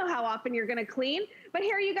 I don't know how often you're gonna clean, but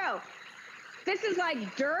here you go. This is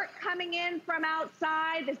like dirt coming in from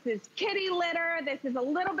outside. This is kitty litter. This is a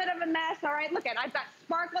little bit of a mess. All right, look at, I've got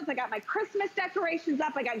sparkles. I got my Christmas decorations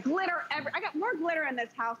up. I got glitter. I got more glitter in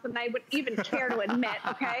this house than I would even care to admit,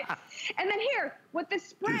 okay? And then here, with the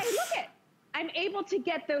spray, look at, I'm able to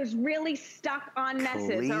get those really stuck on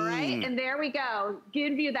messes, all right? And there we go.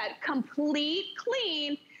 Give you that complete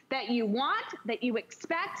clean that you want, that you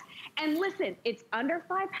expect. And listen, it's under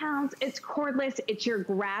 5 pounds, it's cordless, it's your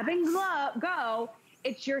grab and go,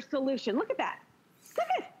 it's your solution. Look at that. Look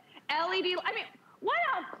at LED, I mean, what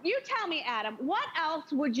else? You tell me, Adam, what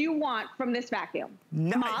else would you want from this vacuum?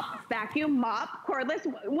 Mop, vacuum, mop, cordless,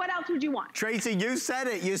 what else would you want? Tracy, you said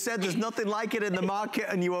it. You said there's nothing like it in the market,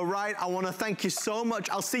 and you were right. I want to thank you so much.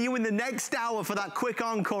 I'll see you in the next hour for that quick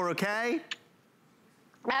encore, okay?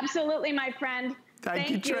 Absolutely, my friend.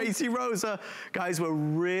 Thank you, Tracy Rosa. Guys, we're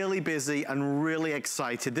really busy and really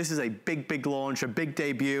excited. This is a big, big launch, a big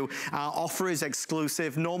debut. Our offer is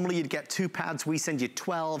exclusive. Normally you'd get 2 pads, we send you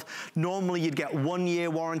 12. Normally you'd get 1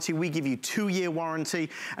 year warranty, we give you 2-year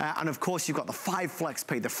warranty. And of course you've got the 5 flex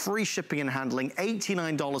pay, the free shipping and handling,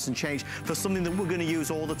 $89 and change for something that we're gonna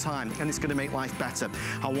use all the time, and it's gonna make life better.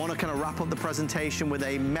 I wanna kind of wrap up the presentation with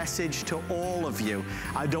a message to all of you.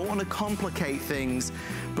 I don't wanna complicate things,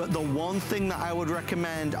 but the one thing that I would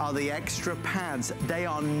recommend are the extra pads.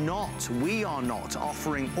 We are not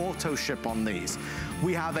offering auto ship on these.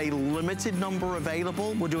 We have a limited number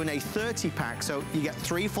available. We're doing a 30 pack, so you get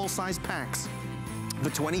 3 full-size packs for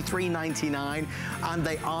 $23.99, and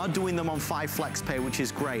they are doing them on 5 flex pay, which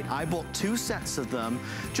is great. I bought 2 sets of them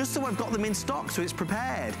just so I've got them in stock, so it's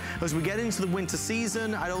prepared. As we get into the winter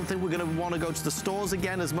season, I don't think we're gonna wanna go to the stores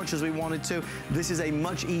again as much as we wanted to. This is a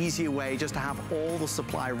much easier way just to have all the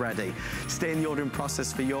supply ready. Stay in the ordering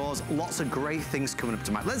process for yours. Lots of great things coming up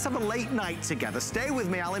tonight. Let's have a late night together. Stay with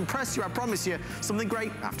me, I'll impress you, I promise you. Something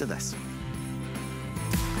great after this.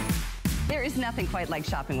 There is nothing quite like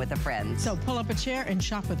shopping with a friend. So pull up a chair and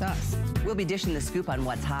shop with us. We'll be dishing the scoop on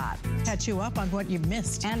what's hot. Catch you up on what you've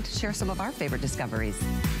missed. And share some of our favorite discoveries.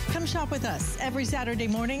 Come shop with us every Saturday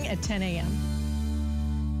morning at 10 a.m.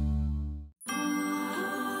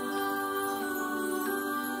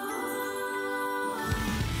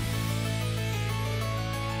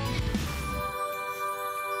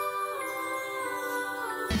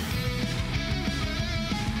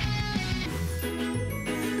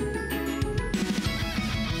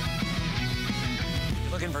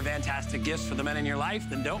 Fantastic gifts for the men in your life,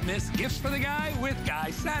 then don't miss Gifts for the Guy with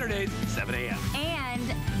Guy Saturdays at 7 a.m. And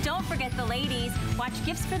don't forget the ladies. Watch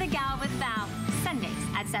Gifts for the Gal with Val Sundays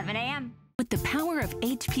at 7 a.m. With the power of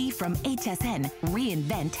HP from HSN,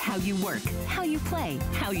 reinvent how you work, how you play,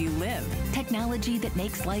 how you live. Technology that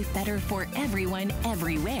makes life better for everyone,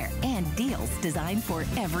 everywhere. And deals designed for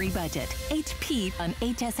every budget. HP on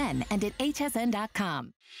HSN and at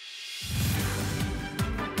hsn.com.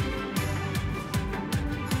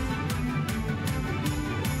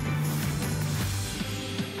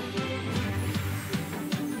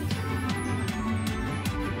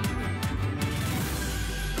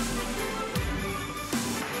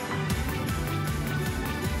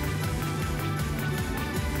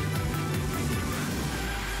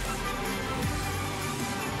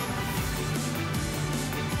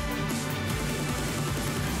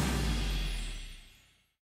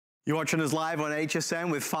 You're watching us live on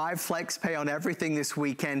HSN with 5 flex pay on everything this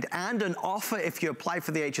weekend and an offer. If you apply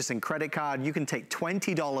for the HSN credit card, you can take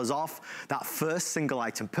 $20 off that first single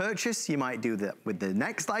item purchase. You might do that with the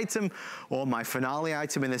next item or my finale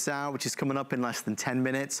item in this hour, which is coming up in less than 10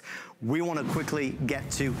 minutes. We want to quickly get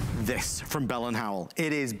to this from Bell & Howell.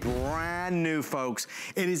 It is brand new, folks.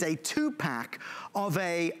 It is a 2-pack of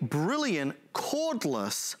a brilliant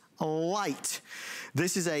cordless light.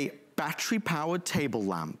 This is a battery-powered table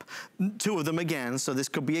lamp. 2 of them again, so this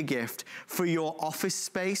could be a gift for your office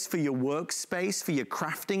space, for your workspace, for your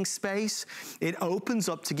crafting space. It opens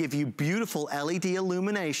up to give you beautiful LED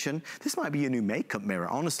illumination. This might be your new makeup mirror,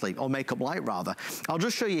 honestly, or makeup light rather. I'll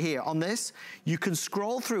just show you here. On this, you can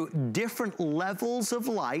scroll through different levels of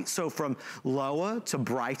light, so from lower to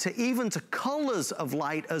brighter, even to colors of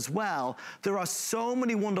light as well. There are so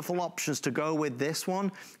many wonderful options to go with this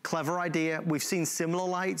one. Clever idea. We've seen similar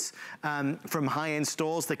lights from high-end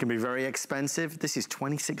stores. They can be very expensive. This is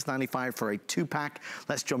 $26.95 for a 2-pack.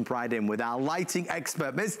 Let's jump right in with our lighting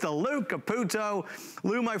expert, Mr. Lou Caputo.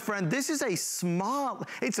 Lou, my friend, this is a smart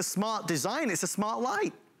design. It's a smart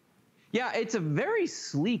light. Yeah, it's a very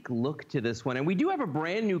sleek look to this one. And we do have a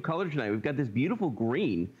brand new color tonight. We've got this beautiful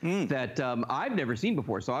green that I've never seen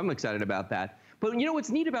before, so I'm excited about that. But you know what's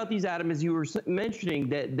neat about these, Adam, is you were mentioning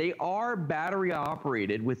that they are battery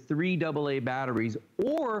operated with 3 AA batteries,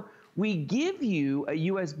 or we give you a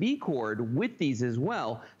USB cord with these as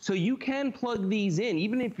well, so you can plug these in.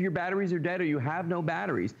 Even if your batteries are dead or you have no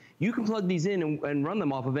batteries, you can plug these in and run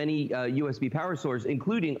them off of any USB power source,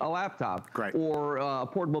 including a laptop or a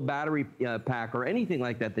portable battery pack or anything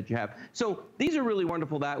like that that you have. So these are really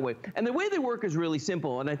wonderful that way. And the way they work is really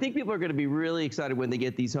simple, and I think people are going to be really excited when they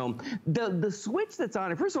get these home. The switch that's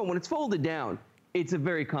on it, first of all, when it's folded down, it's a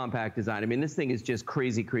very compact design. I mean, this thing is just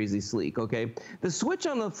crazy, crazy sleek, okay? The switch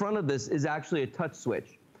on the front of this is actually a touch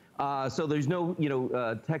switch. So there's no,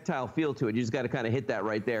 tactile feel to it. You just got to kind of hit that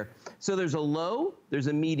right there. So there's a low, there's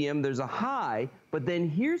a medium, there's a high, but then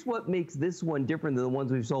here's what makes this one different than the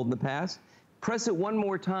ones we've sold in the past. Press it one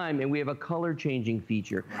more time and we have a color changing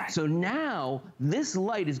feature. So now this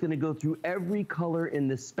light is going to go through every color in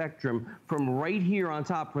the spectrum from right here on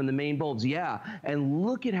top from the main bulbs. Yeah, and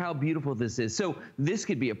look at how beautiful this is. So this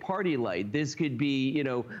could be a party light. This could be,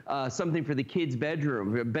 something for the kids'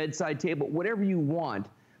 bedroom, a bedside table, whatever you want.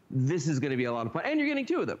 This is going to be a lot of fun. And you're getting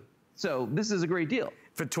 2 of them. So this is a great deal.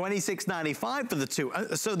 For $26.95 for the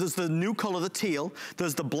 2. So there's the new color, the teal,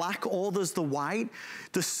 there's the black, or there's the white.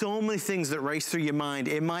 There's so many things that race through your mind.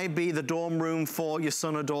 It might be the dorm room for your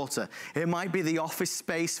son or daughter. It might be the office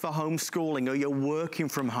space for homeschooling, or you're working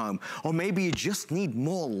from home. Or maybe you just need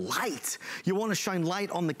more light. You want to shine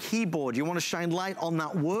light on the keyboard. You want to shine light on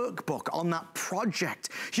that workbook, on that project.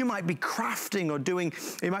 You might be crafting or doing,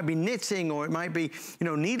 it might be knitting, or it might be,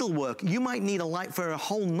 needlework. You might need a light for a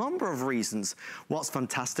whole number of reasons. What's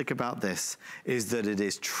fantastic about this is that it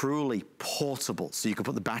is truly portable. So you can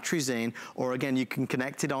put the batteries in, or again, you can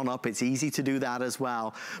connect it on up. It's easy to do that as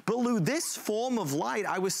well. But Lou, this form of light,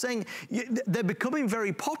 I was saying, they're becoming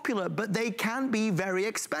very popular, but they can be very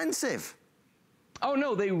expensive. Oh,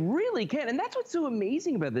 no, they really can. And that's what's so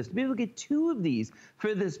amazing about this, to be able to get 2 of these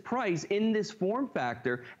for this price in this form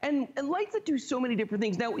factor, and lights that do so many different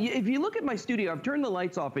things. Now, if you look at my studio, I've turned the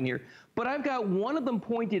lights off in here, but I've got one of them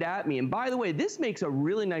pointed at me. And by the way, this makes a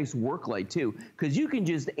really nice work light too, because you can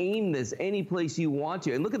just aim this any place you want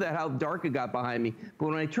to. And look at that, how dark it got behind me. But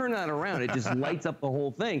when I turn that around, it just lights up the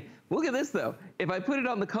whole thing. Look at this though. If I put it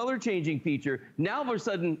on the color changing feature, now all of a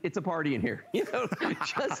sudden it's a party in here.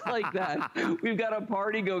 Just like that. We've got a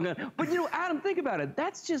party going on. But Adam, think about it.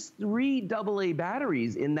 That's just 3 AA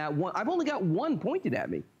batteries in that one. I've only got one pointed at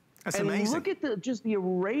me. That's and amazing. Look at just the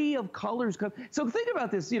array of colors. So think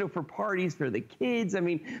about this, for parties, for the kids. I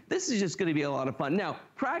mean, this is just going to be a lot of fun. Now,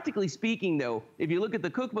 practically speaking, though, if you look at the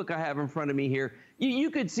cookbook I have in front of me here,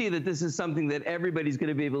 you could see that this is something that everybody's going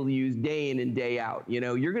to be able to use day in and day out.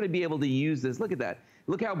 You're going to be able to use this. Look at that.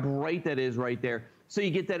 Look how bright that is right there. So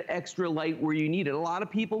you get that extra light where you need it. A lot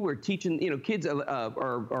of people were teaching, kids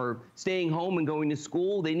are staying home and going to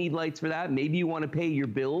school. They need lights for that. Maybe you want to pay your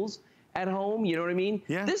bills at home, you know what I mean?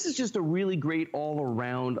 Yeah. This is just a really great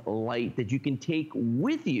all-around light that you can take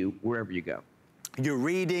with you wherever you go. You're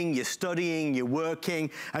reading, you're studying, you're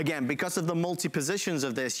working. Again, because of the multi-positions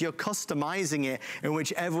of this, you're customizing it in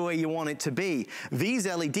whichever way you want it to be. These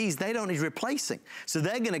LEDs, they don't need replacing. So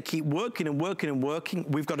they're gonna keep working and working and working.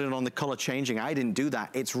 We've got it on the color changing. I didn't do that.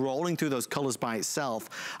 It's rolling through those colors by itself.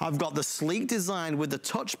 I've got the sleek design with the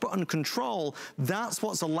touch button control. That's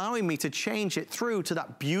what's allowing me to change it through to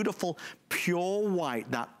that beautiful, pure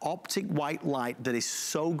white, that optic white light that is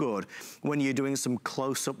so good when you're doing some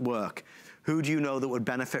close-up work. Who do you know that would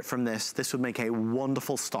benefit from this? This would make a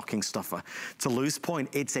wonderful stocking stuffer. To Lou's point,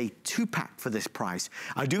 it's a 2-pack for this price.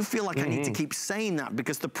 I do feel like I need to keep saying that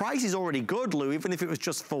because the price is already good, Lou, even if it was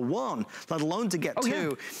just for one, let alone to get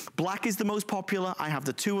two. Yeah. Black is the most popular. I have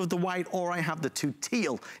the 2 of the white, or I have the 2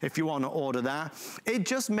 teal if you want to order that. It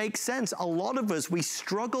just makes sense. A lot of us, we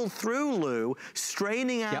struggle through, Lou,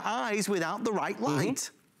 straining our eyes without the right light.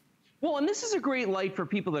 Well, and this is a great light for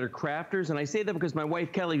people that are crafters, and I say that because my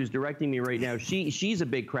wife Kelly, who's directing me right now, she's a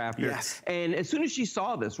big crafter. Yes. And as soon as she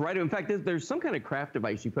saw this, right, in fact, there's some kind of craft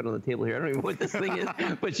device she put on the table here. I don't even know what this thing is,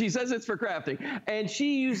 but she says it's for crafting. And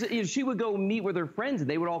she would go meet with her friends, and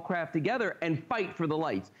they would all craft together and fight for the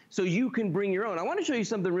lights. So you can bring your own. I want to show you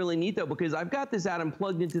something really neat, though, because I've got this Adam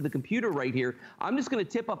plugged into the computer right here. I'm just going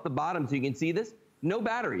to tip up the bottom so you can see this. No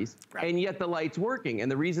batteries, and yet the light's working.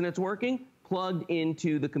 And the reason it's working, plugged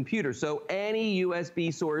into the computer. So any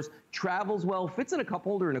USB source travels well, fits in a cup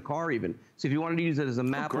holder in a car even. So if you wanted to use it as a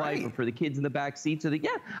map light or for the kids in the back seat, so that,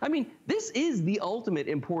 yeah, I mean, this is the ultimate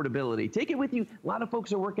in portability. Take it with you. A lot of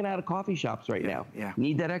folks are working out of coffee shops right now. Yeah.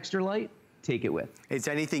 Need that extra light? Take it with. It's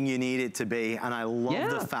anything you need it to be, and I love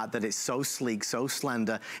the fact that it's so sleek, so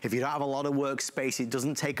slender. If you don't have a lot of workspace, it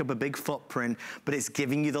doesn't take up a big footprint, but it's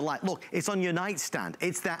giving you the light. Look, it's on your nightstand.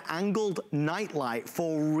 It's that angled night light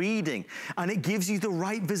for reading, and it gives you the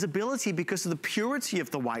right visibility because of the purity of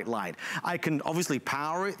the white light. I can obviously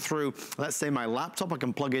power it through, let's say, my laptop. I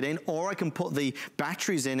can plug it in, or I can put the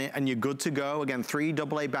batteries in it, and you're good to go. Again, 3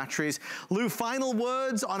 AA batteries. Lou, final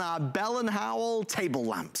words on our Bell & Howell table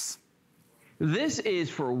lamps. This is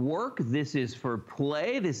for work. This is for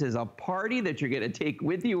play. This is a party that you're going to take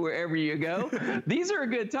with you wherever you go. These are a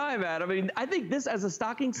good time, Adam. I mean, I think this as a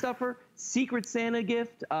stocking stuffer, Secret Santa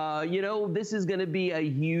gift, you know, this is going to be a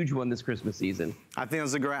huge one this Christmas season. I think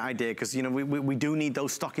that's a great idea because, you know, we do need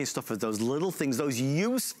those stocking stuffers, those little things, those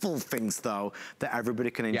useful things, though, that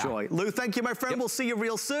everybody can enjoy. Lou, thank you, my friend. We'll see you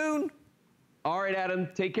real soon. All right, Adam,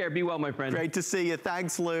 take care. Be well, my friend. Great to see you.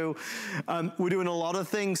 Thanks, Lou. We're doing a lot of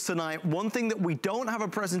things tonight. One thing that we don't have a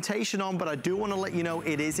presentation on, but I do want to let you know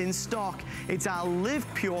it is in stock. It's our Live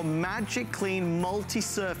Pure Magic Clean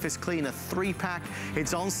Multi-Surface Cleaner 3-pack.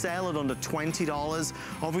 It's on sale at under $20.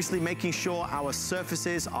 Obviously, making sure our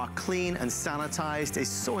surfaces are clean and sanitized is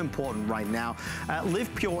so important right now.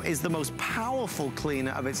 Live Pure is the most powerful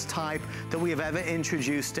cleaner of its type that we have ever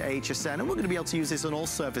introduced to HSN, and we're going to be able to use this on all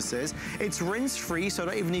surfaces. It's rinse-free, so I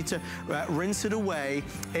don't even need to rinse it away.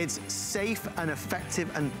 It's safe and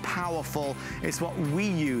effective and powerful. It's what we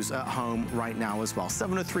use at home right now as well.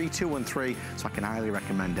 703-213, so I can highly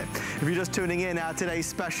recommend it. If you're just tuning in, our today's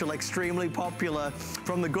special, extremely popular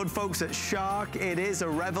from the good folks at Shark, it is a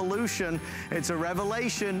revolution. It's a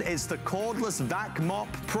revelation. It's the cordless Vac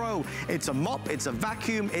Mop Pro. It's a mop, it's a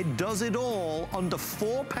vacuum, it does it all under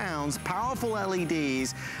 4 pounds, powerful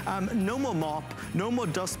LEDs. No more mop, no more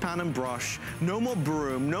dustpan and brush, no more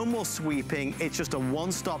broom, no more sweeping. It's just a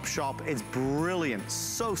one-stop shop. It's brilliant.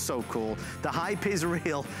 So, so cool. The hype is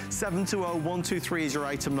real. 720-123 is your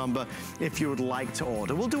item number if you would like to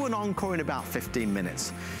order. We'll do an encore in about 15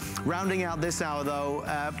 minutes. Rounding out this hour, though,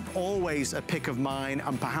 always a pick of mine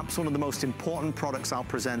and perhaps one of the most important products I'll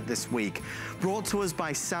present this week. Brought to us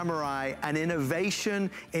by Samurai, an innovation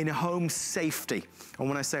in home safety. And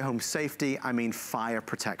when I say home safety, I mean fire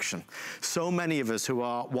protection. So many of us who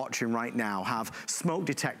are watching right now have smoke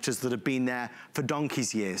detectors that have been there for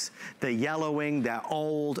donkey's years. They're yellowing, they're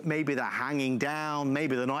old, maybe they're hanging down,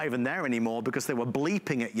 maybe they're not even there anymore because they were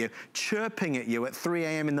bleeping at you, chirping at you at 3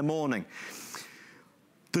 a.m. in the morning.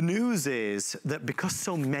 The news is that because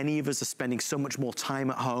so many of us are spending so much more time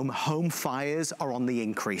at home, home fires are on the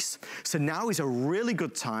increase. So now is a really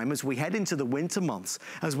good time as we head into the winter months,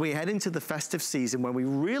 as we head into the festive season when we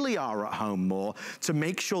really are at home more, to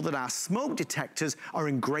make sure that our smoke detectors are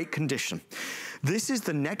in great condition. This is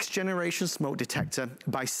the next generation smoke detector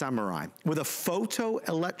by Samurai. With a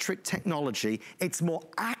photoelectric technology, it's more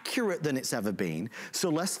accurate than it's ever been, so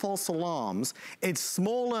less false alarms. It's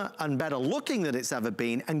smaller and better looking than it's ever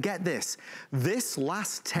been, and get this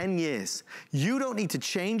lasts 10 years. You don't need to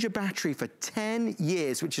change a battery for 10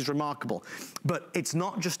 years, which is remarkable. But it's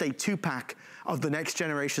not just a 2-pack of the next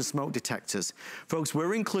generation smoke detectors. Folks,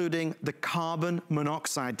 we're including the carbon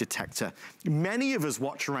monoxide detector. Many of us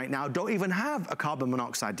watching right now don't even have a carbon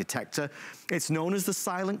monoxide detector. It's known as the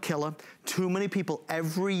silent killer. Too many people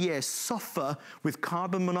every year suffer with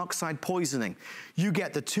carbon monoxide poisoning. You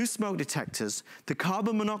get the 2 smoke detectors, the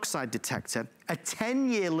carbon monoxide detector, a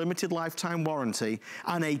 10-year limited lifetime warranty,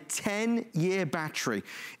 and a 10-year battery.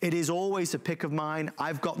 It is always a pick of mine.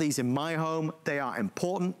 I've got these in my home. They are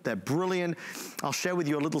important. They're brilliant. I'll share with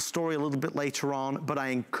you a little story a little bit later on, but I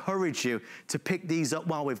encourage you to pick these up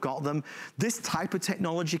while we've got them. This type of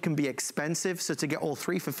technology can be expensive, so to get all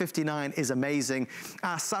 3 for $59 is amazing.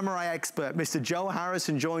 Our Samurai expert, Mr. Joe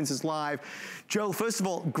Harrison, joins us live. Joe, first of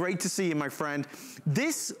all, great to see you, my friend.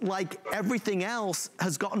 This, like everything else,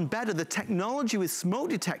 has gotten better. The technology with smoke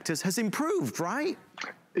detectors has improved, right?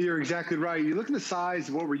 You're exactly right. You look at the size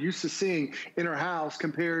of what we're used to seeing in our house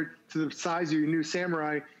compared to the size of your new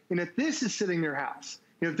Samurai, and if this is sitting in your house,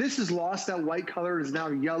 if this has lost that white color, is now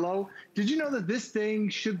yellow, did you know that this thing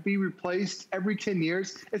should be replaced every 10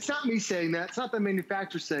 years? It's not me saying that. It's not the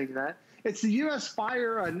manufacturer saying that. It's the U.S.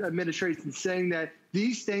 Fire Administration saying that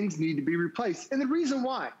these things need to be replaced. And the reason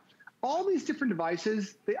why, all these different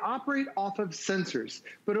devices, they operate off of sensors.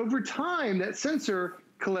 But over time, that sensor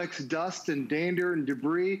collects dust and dander and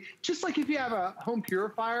debris. Just like if you have a home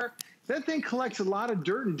purifier, that thing collects a lot of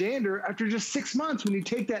dirt and dander after just 6 months. When you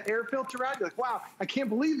take that air filter out, you're like, wow, I can't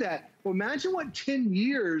believe that. Well, imagine what 10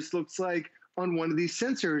 years looks like on one of these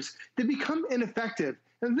sensors. They become ineffective.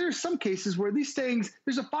 And there's some cases where these things,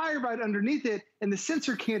 there's a fire right underneath it, and the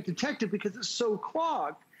sensor can't detect it because it's so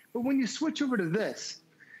clogged. But when you switch over to this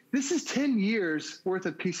is 10 years worth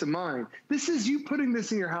of peace of mind. This is you putting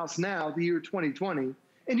this in your house now, the year 2020,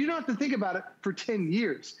 and you don't have to think about it for 10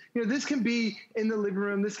 years. You know, this can be in the living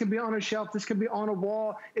room, this can be on a shelf, this can be on a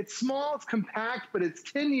wall. It's small, it's compact, but it's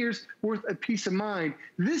 10 years worth of peace of mind.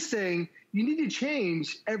 This thing, you need to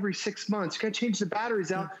change every 6 months. You got to change the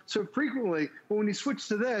batteries out so frequently. But when you switch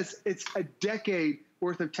to this, it's a decade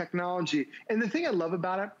worth of technology. And the thing I love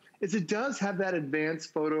about it is it does have that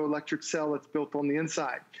advanced photoelectric cell that's built on the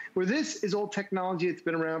inside. Where this is old technology, it's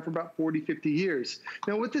been around for about 40, 50 years.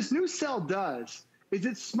 Now, what this new cell does is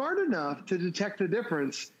it's smart enough to detect the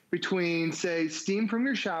difference between, say, steam from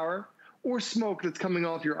your shower or smoke that's coming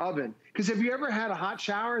off your oven. Because have you ever had a hot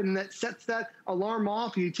shower and that sets that alarm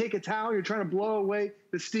off and you take a towel, you're trying to blow away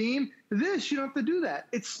the steam? This, you don't have to do that.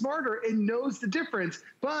 It's smarter, it knows the difference.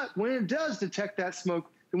 But when it does detect that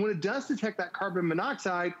smoke, and when it does detect that carbon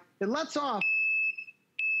monoxide, it lets off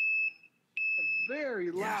a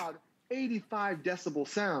very loud 85 decibel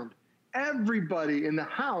sound. Everybody in the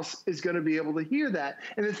house is going to be able to hear that.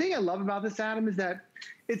 And the thing I love about this, Adam, is that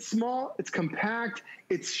it's small, it's compact,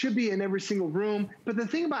 it should be in every single room. But the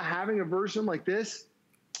thing about having a version like this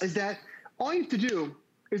is that all you have to do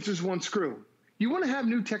is just one screw. You want to have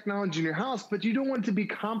new technology in your house, but you don't want it to be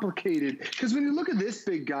complicated. Because when you look at this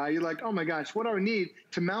big guy, you're like, oh my gosh, what do I need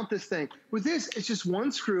to mount this thing? With this, it's just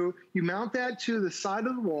one screw. You mount that to the side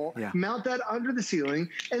of the wall, mount that under the ceiling,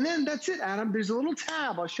 and then that's it, Adam. There's a little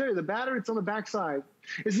tab. I'll show you the battery. It's on the back side.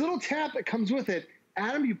 There's a little tab that comes with it.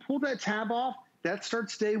 Adam, you pull that tab off. That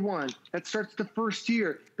starts day one. That starts the first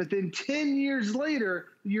year. But then 10 years later,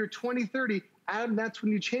 the year 2030, Adam, that's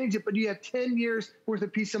when you change it, but you have 10 years worth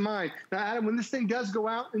of peace of mind. Now, Adam, when this thing does go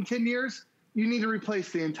out in 10 years, you need to replace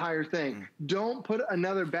the entire thing. Don't put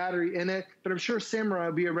another battery in it, but I'm sure Samurai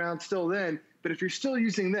will be around still then. But if you're still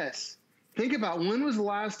using this, think about when was the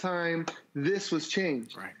last time this was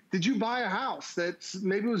changed? Right. Did you buy a house that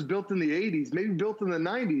maybe was built in the 80s, maybe built in the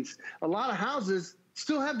 90s? A lot of houses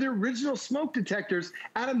still have their original smoke detectors.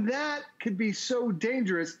 Adam, that could be so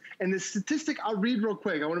dangerous. And the statistic I'll read real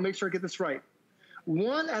quick, I want to make sure I get this right.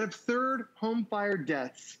 1 out of 3 home fire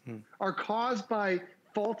deaths are caused by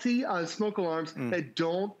faulty smoke alarms that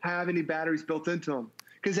don't have any batteries built into them.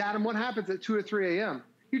 Because, Adam, what happens at 2 or 3 a.m.?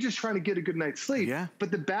 You're just trying to get a good night's sleep. Yeah.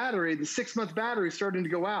 But the battery, the 6-month battery is starting to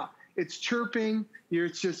go out. It's chirping.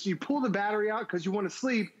 It's just, you pull the battery out because you want to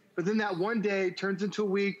sleep, but then that one day turns into a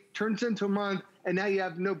week, turns into a month, and now you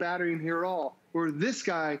have no battery in here at all. Where this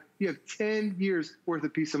guy, you have 10 years worth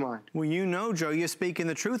of peace of mind. Well, you know, Joe, you're speaking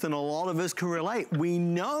the truth, and a lot of us can relate. We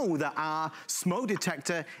know that our smoke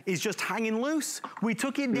detector is just hanging loose. We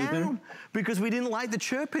took it down because we didn't like the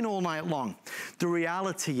chirping all night long. The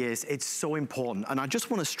reality is it's so important, and I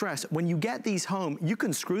just want to stress, when you get these home, you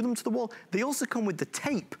can screw them to the wall. They also come with the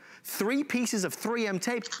tape. 3 pieces of 3M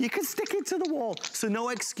tape. You can stick it to the wall, so no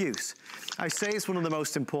excuse. I say it's one of the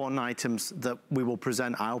most important items that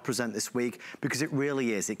I'll present this week, because it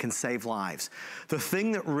really is. It can save lives. The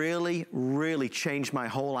thing that really, really changed my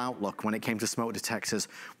whole outlook when it came to smoke detectors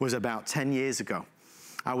was about 10 years ago.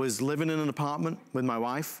 I was living in an apartment with my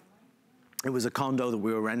wife. It was a condo that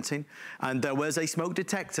we were renting, and there was a smoke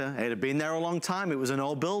detector. It had been there a long time. It was an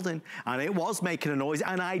old building, and it was making a noise,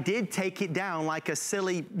 and I did take it down like a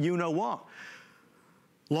silly you-know-what.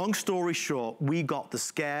 Long story short, we got the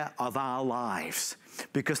scare of our lives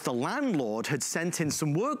because the landlord had sent in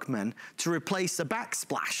some workmen to replace a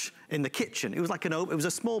backsplash in the kitchen. It was like it was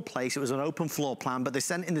a small place. It was an open floor plan, but they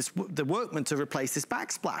sent in the workmen to replace this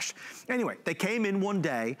backsplash. Anyway, they came in one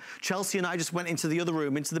day. Chelsea and I just went into the other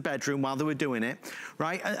room, into the bedroom while they were doing it,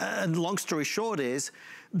 right? And long story short is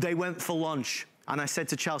they went for lunch. And I said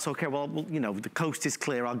to Chelsea, okay, well, you know, the coast is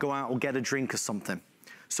clear. I'll go out, I'll get a drink or something.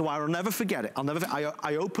 So I'll never forget it.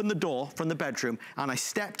 I opened the door from the bedroom and I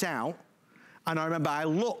stepped out, and I remember I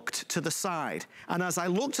looked to the side, and as I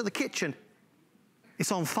looked to the kitchen, it's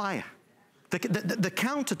on fire. The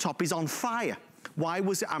countertop is on fire. Why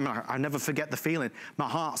was it? I never forget the feeling. My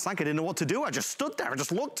heart sank. I didn't know what to do. I just stood there. I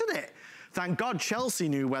just looked at it. Thank God Chelsea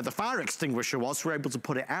knew where the fire extinguisher was, so we were able to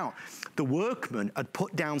put it out. The workman had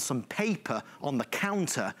put down some paper on the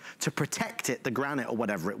counter to protect it, the granite or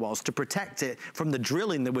whatever it was, to protect it from the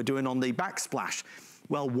drilling they were doing on the backsplash.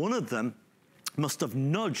 Well, one of them must have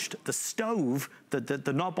nudged the stove,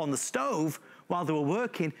 the knob on the stove, while they were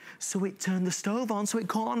working, so it turned the stove on, so it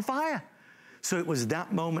caught on fire. So it was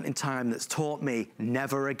that moment in time that's taught me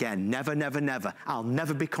never again, never, never, never. I'll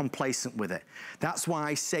never be complacent with it. That's why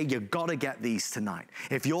I say you gotta get these tonight.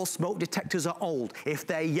 If your smoke detectors are old, if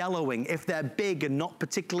they're yellowing, if they're big and not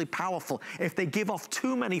particularly powerful, if they give off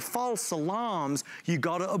too many false alarms, you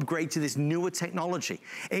gotta upgrade to this newer technology.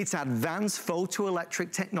 It's advanced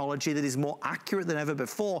photoelectric technology that is more accurate than ever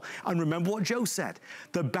before. And remember what Joe said,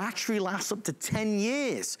 the battery lasts up to 10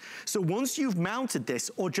 years. So once you've mounted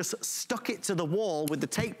this or just stuck it to the wall with the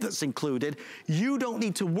tape that's included, you don't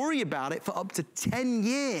need to worry about it for up to 10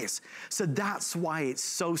 years. So that's why it's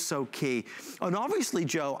so, so key. And obviously,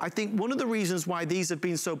 Joe, I think one of the reasons why these have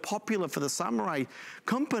been so popular for the Samurai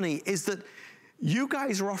company is that you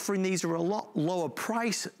guys are offering these at a lot lower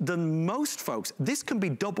price than most folks. This can be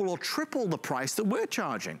double or triple the price that we're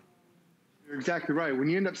charging. You're exactly right. When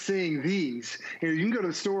you end up seeing these, you can go to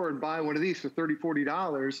the store and buy one of these for $30,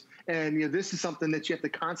 $40, and this is something that you have to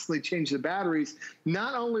constantly change the batteries.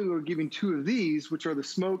 Not only are we giving 2 of these, which are the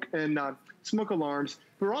smoke and smoke alarms,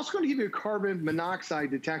 but we're also going to give you a carbon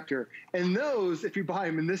monoxide detector. And those, if you buy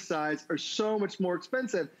them in this size, are so much more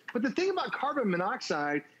expensive. But the thing about carbon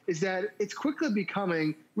monoxide is that it's quickly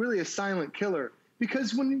becoming really a silent killer.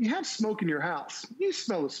 Because when you have smoke in your house, you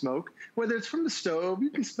smell the smoke, whether it's from the stove,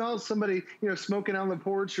 you can smell somebody, smoking on the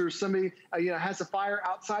porch, or somebody, has a fire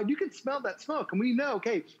outside. You can smell that smoke, and we know,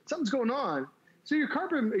 okay, something's going on. So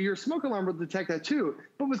your smoke alarm will detect that too.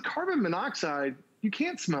 But with carbon monoxide, you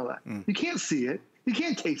can't smell that. You can't see it. You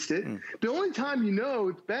can't taste it. The only time you know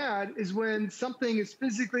it's bad is when something has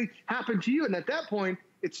physically happened to you, and at that point,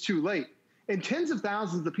 it's too late. And tens of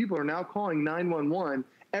thousands of people are now calling 911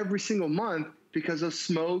 every single month because of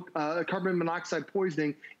smoke, carbon monoxide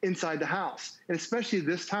poisoning inside the house. And especially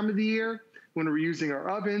this time of the year, when we're using our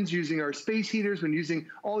ovens, using our space heaters, when using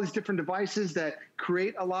all these different devices that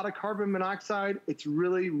create a lot of carbon monoxide, it's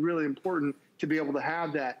really, really important to be able to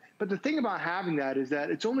have that. But the thing about having that is that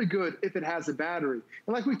it's only good if it has a battery.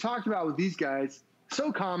 And like we talked about with these guys,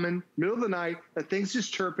 so common, middle of the night, that things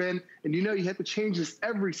just chirp in, and you have to change this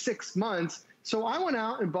every 6 months. So I went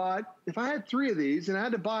out and bought, if I had 3 of these and I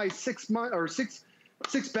had to buy six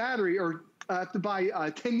battery, or I have to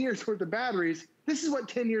buy 10 years worth of batteries, this is what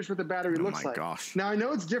 10 years worth of battery looks like. Gosh. Now, I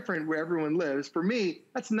know it's different where everyone lives. For me,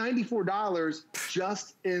 that's $94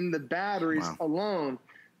 just in the batteries alone.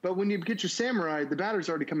 But when you get your Samurai, the battery's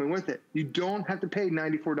already coming with it. You don't have to pay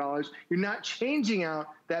 $94. You're not changing out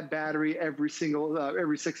that battery every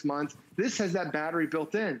 6 months. This has that battery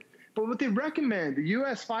built in. But what they recommend, the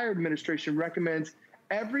U.S. Fire Administration recommends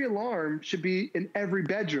every alarm should be in every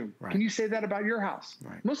bedroom. Right. Can you say that about your house?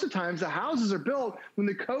 Right. Most of the times, the houses are built when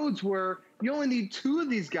the codes were you only need 2 of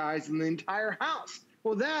these guys in the entire house.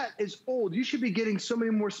 Well, that is old. You should be getting so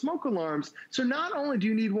many more smoke alarms. So not only do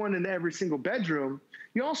you need one in every single bedroom,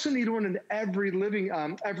 you also need one in every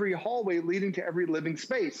every hallway leading to every living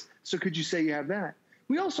space. So could you say you have that?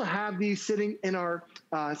 We also have these sitting in our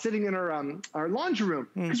laundry room,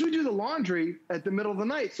 because we do the laundry at the middle of the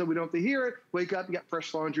night, so we don't have to hear it. Wake up, you got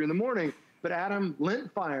fresh laundry in the morning. But Adam,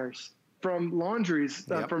 lint fires from laundries,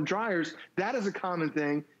 from dryers, that is a common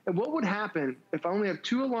thing. And what would happen if I only have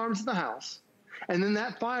 2 alarms in the house, and then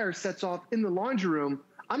that fire sets off in the laundry room?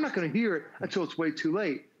 I'm not going to hear it until it's way too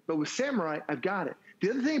late. But with Samurai, I've got it. The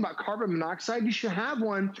other thing about carbon monoxide, you should have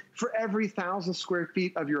one for every 1,000 square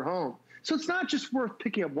feet of your home. So it's not just worth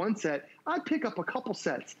picking up one set. I'd pick up a couple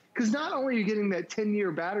sets, because not only are you getting that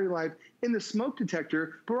 10-year battery life in the smoke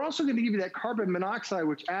detector, but we're also going to give you that carbon monoxide,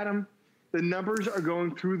 which, Adam, the numbers are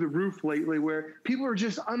going through the roof lately, where people are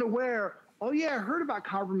just unaware. Oh, yeah, I heard about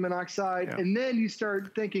carbon monoxide. Yeah. And then you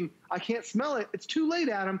start thinking, I can't smell it. It's too late,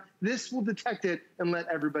 Adam. This will detect it and let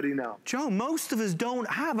everybody know. Joe, most of us don't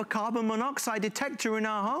have a carbon monoxide detector in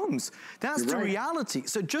our homes. That's the reality.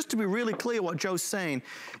 So just to be really clear what Joe's saying,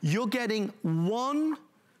 you're getting 1,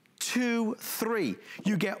 2, 3.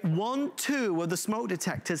 You get 1, 2 of the smoke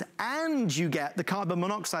detectors, and you get the carbon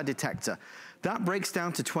monoxide detector. That breaks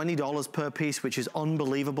down to $20 per piece, which is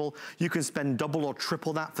unbelievable. You can spend double or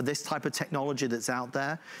triple that for this type of technology that's out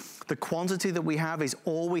there. The quantity that we have is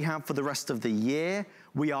all we have for the rest of the year.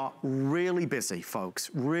 We are really busy,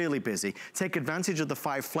 folks, really busy. Take advantage of the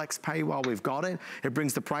 5 flex pay while we've got it. It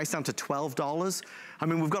brings the price down to $12. I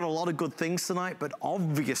mean, we've got a lot of good things tonight, but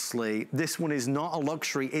obviously this one is not a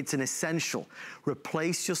luxury, it's an essential.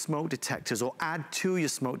 Replace your smoke detectors or add to your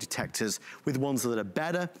smoke detectors with ones that are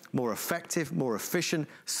better, more effective, more efficient,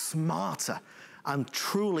 smarter, and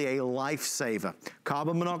truly a lifesaver.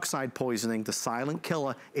 Carbon monoxide poisoning, the silent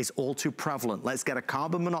killer, is all too prevalent. Let's get a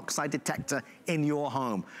carbon monoxide detector in your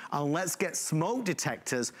home. And let's get smoke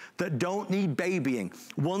detectors that don't need babying.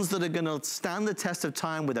 Ones that are gonna stand the test of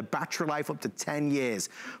time with a battery life up to 10 years.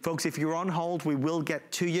 Folks, if you're on hold, we will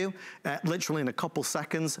get to you literally in a couple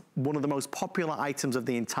seconds. One of the most popular items of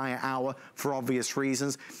the entire hour for obvious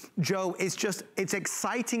reasons. Joe, it's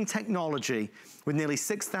exciting technology with nearly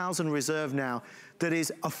 6,000 reserved now that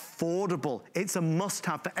is affordable. It's a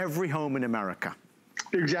must-have for every home in America.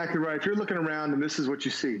 Exactly right. If you're looking around and this is what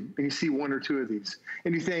you see, and you see 1 or 2 of these,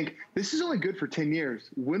 and you think, this is only good for 10 years.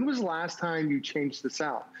 When was the last time you changed this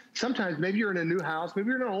out? Sometimes maybe you're in a new house, maybe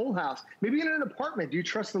you're in an old house, maybe you're in an apartment. Do you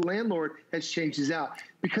trust the landlord has changed these out?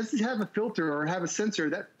 Because they have a filter or have a sensor,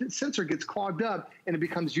 that sensor gets clogged up and it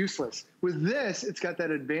becomes useless. With this, it's got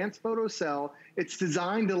that advanced photo cell. It's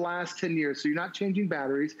designed to last 10 years, so you're not changing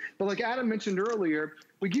batteries. But like Adam mentioned earlier,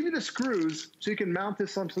 we give you the screws so you can mount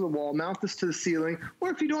this onto the wall, mount this to the ceiling,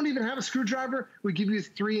 or if you don't even have a screwdriver, we give you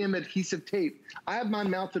 3M adhesive tape. I have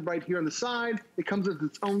mine mounted right here on the side. It comes with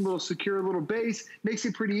its own little secure little base. Makes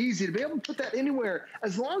it pretty easy to be able to put that anywhere.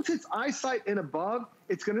 As long as it's eyesight and above,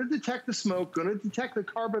 it's gonna detect the smoke, gonna detect the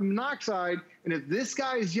carbon monoxide, and if this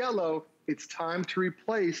guy is yellow, it's time to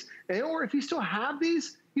replace. Or if you still have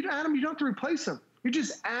these, Adam, you don't have to replace them. You're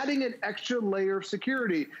just adding an extra layer of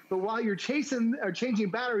security. But while you're changing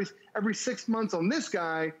batteries every 6 months on this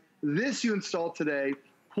guy, this you install today,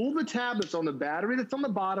 pull the tab that's on the battery that's on the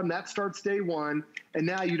bottom, that starts day 1, and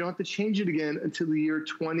now you don't have to change it again until the year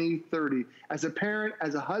 2030. As a parent,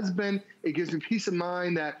 as a husband, it gives me peace of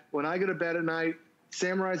mind that when I go to bed at night,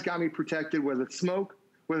 Samurai's got me protected, whether it's smoke,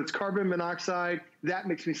 whether it's carbon monoxide. That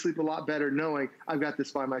makes me sleep a lot better knowing I've got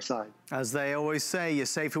this by my side. As they always say, you're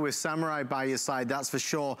safer with Samurai by your side, that's for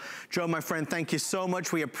sure. Joe, my friend, thank you so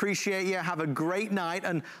much. We appreciate you. Have a great night,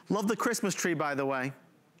 and love the Christmas tree, by the way.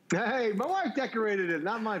 Hey, my wife decorated it,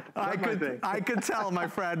 not my thing. I could tell, my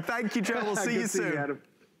friend. Thank you, Joe. We'll see you soon. Adam.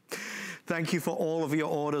 Thank you for all of your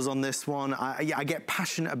orders on this one. I get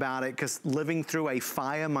passionate about it because living through a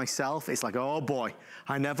fire myself, it's like, oh boy,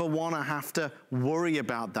 I never want to have to worry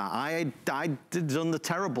about that. I'd done the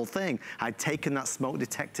terrible thing. I'd taken that smoke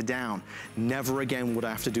detector down. Never again would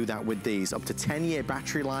I have to do that with these. Up to 10-year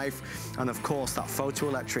battery life, and of course that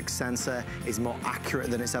photoelectric sensor is more accurate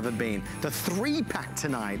than it's ever been. The 3-pack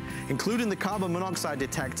tonight, including the carbon monoxide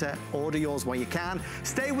detector. Order yours while you can.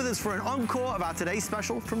 Stay with us for an encore of our today's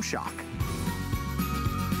special from Shark.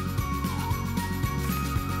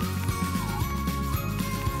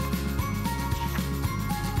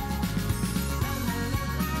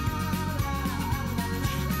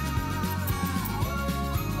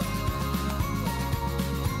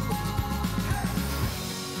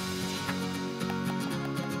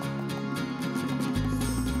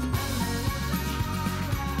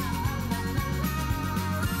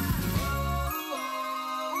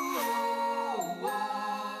 Whoa.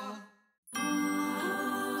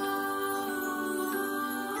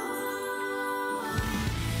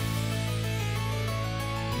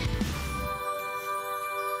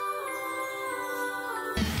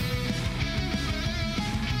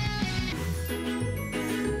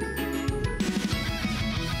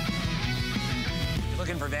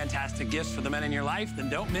 fantastic gifts for the men in your life, then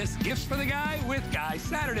don't miss Gifts for the Guy with Guy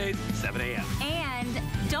Saturdays, 7 a.m. And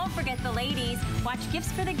don't forget the ladies. Watch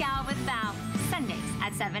Gifts for the Gal with Val, Sundays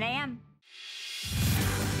at 7 a.m.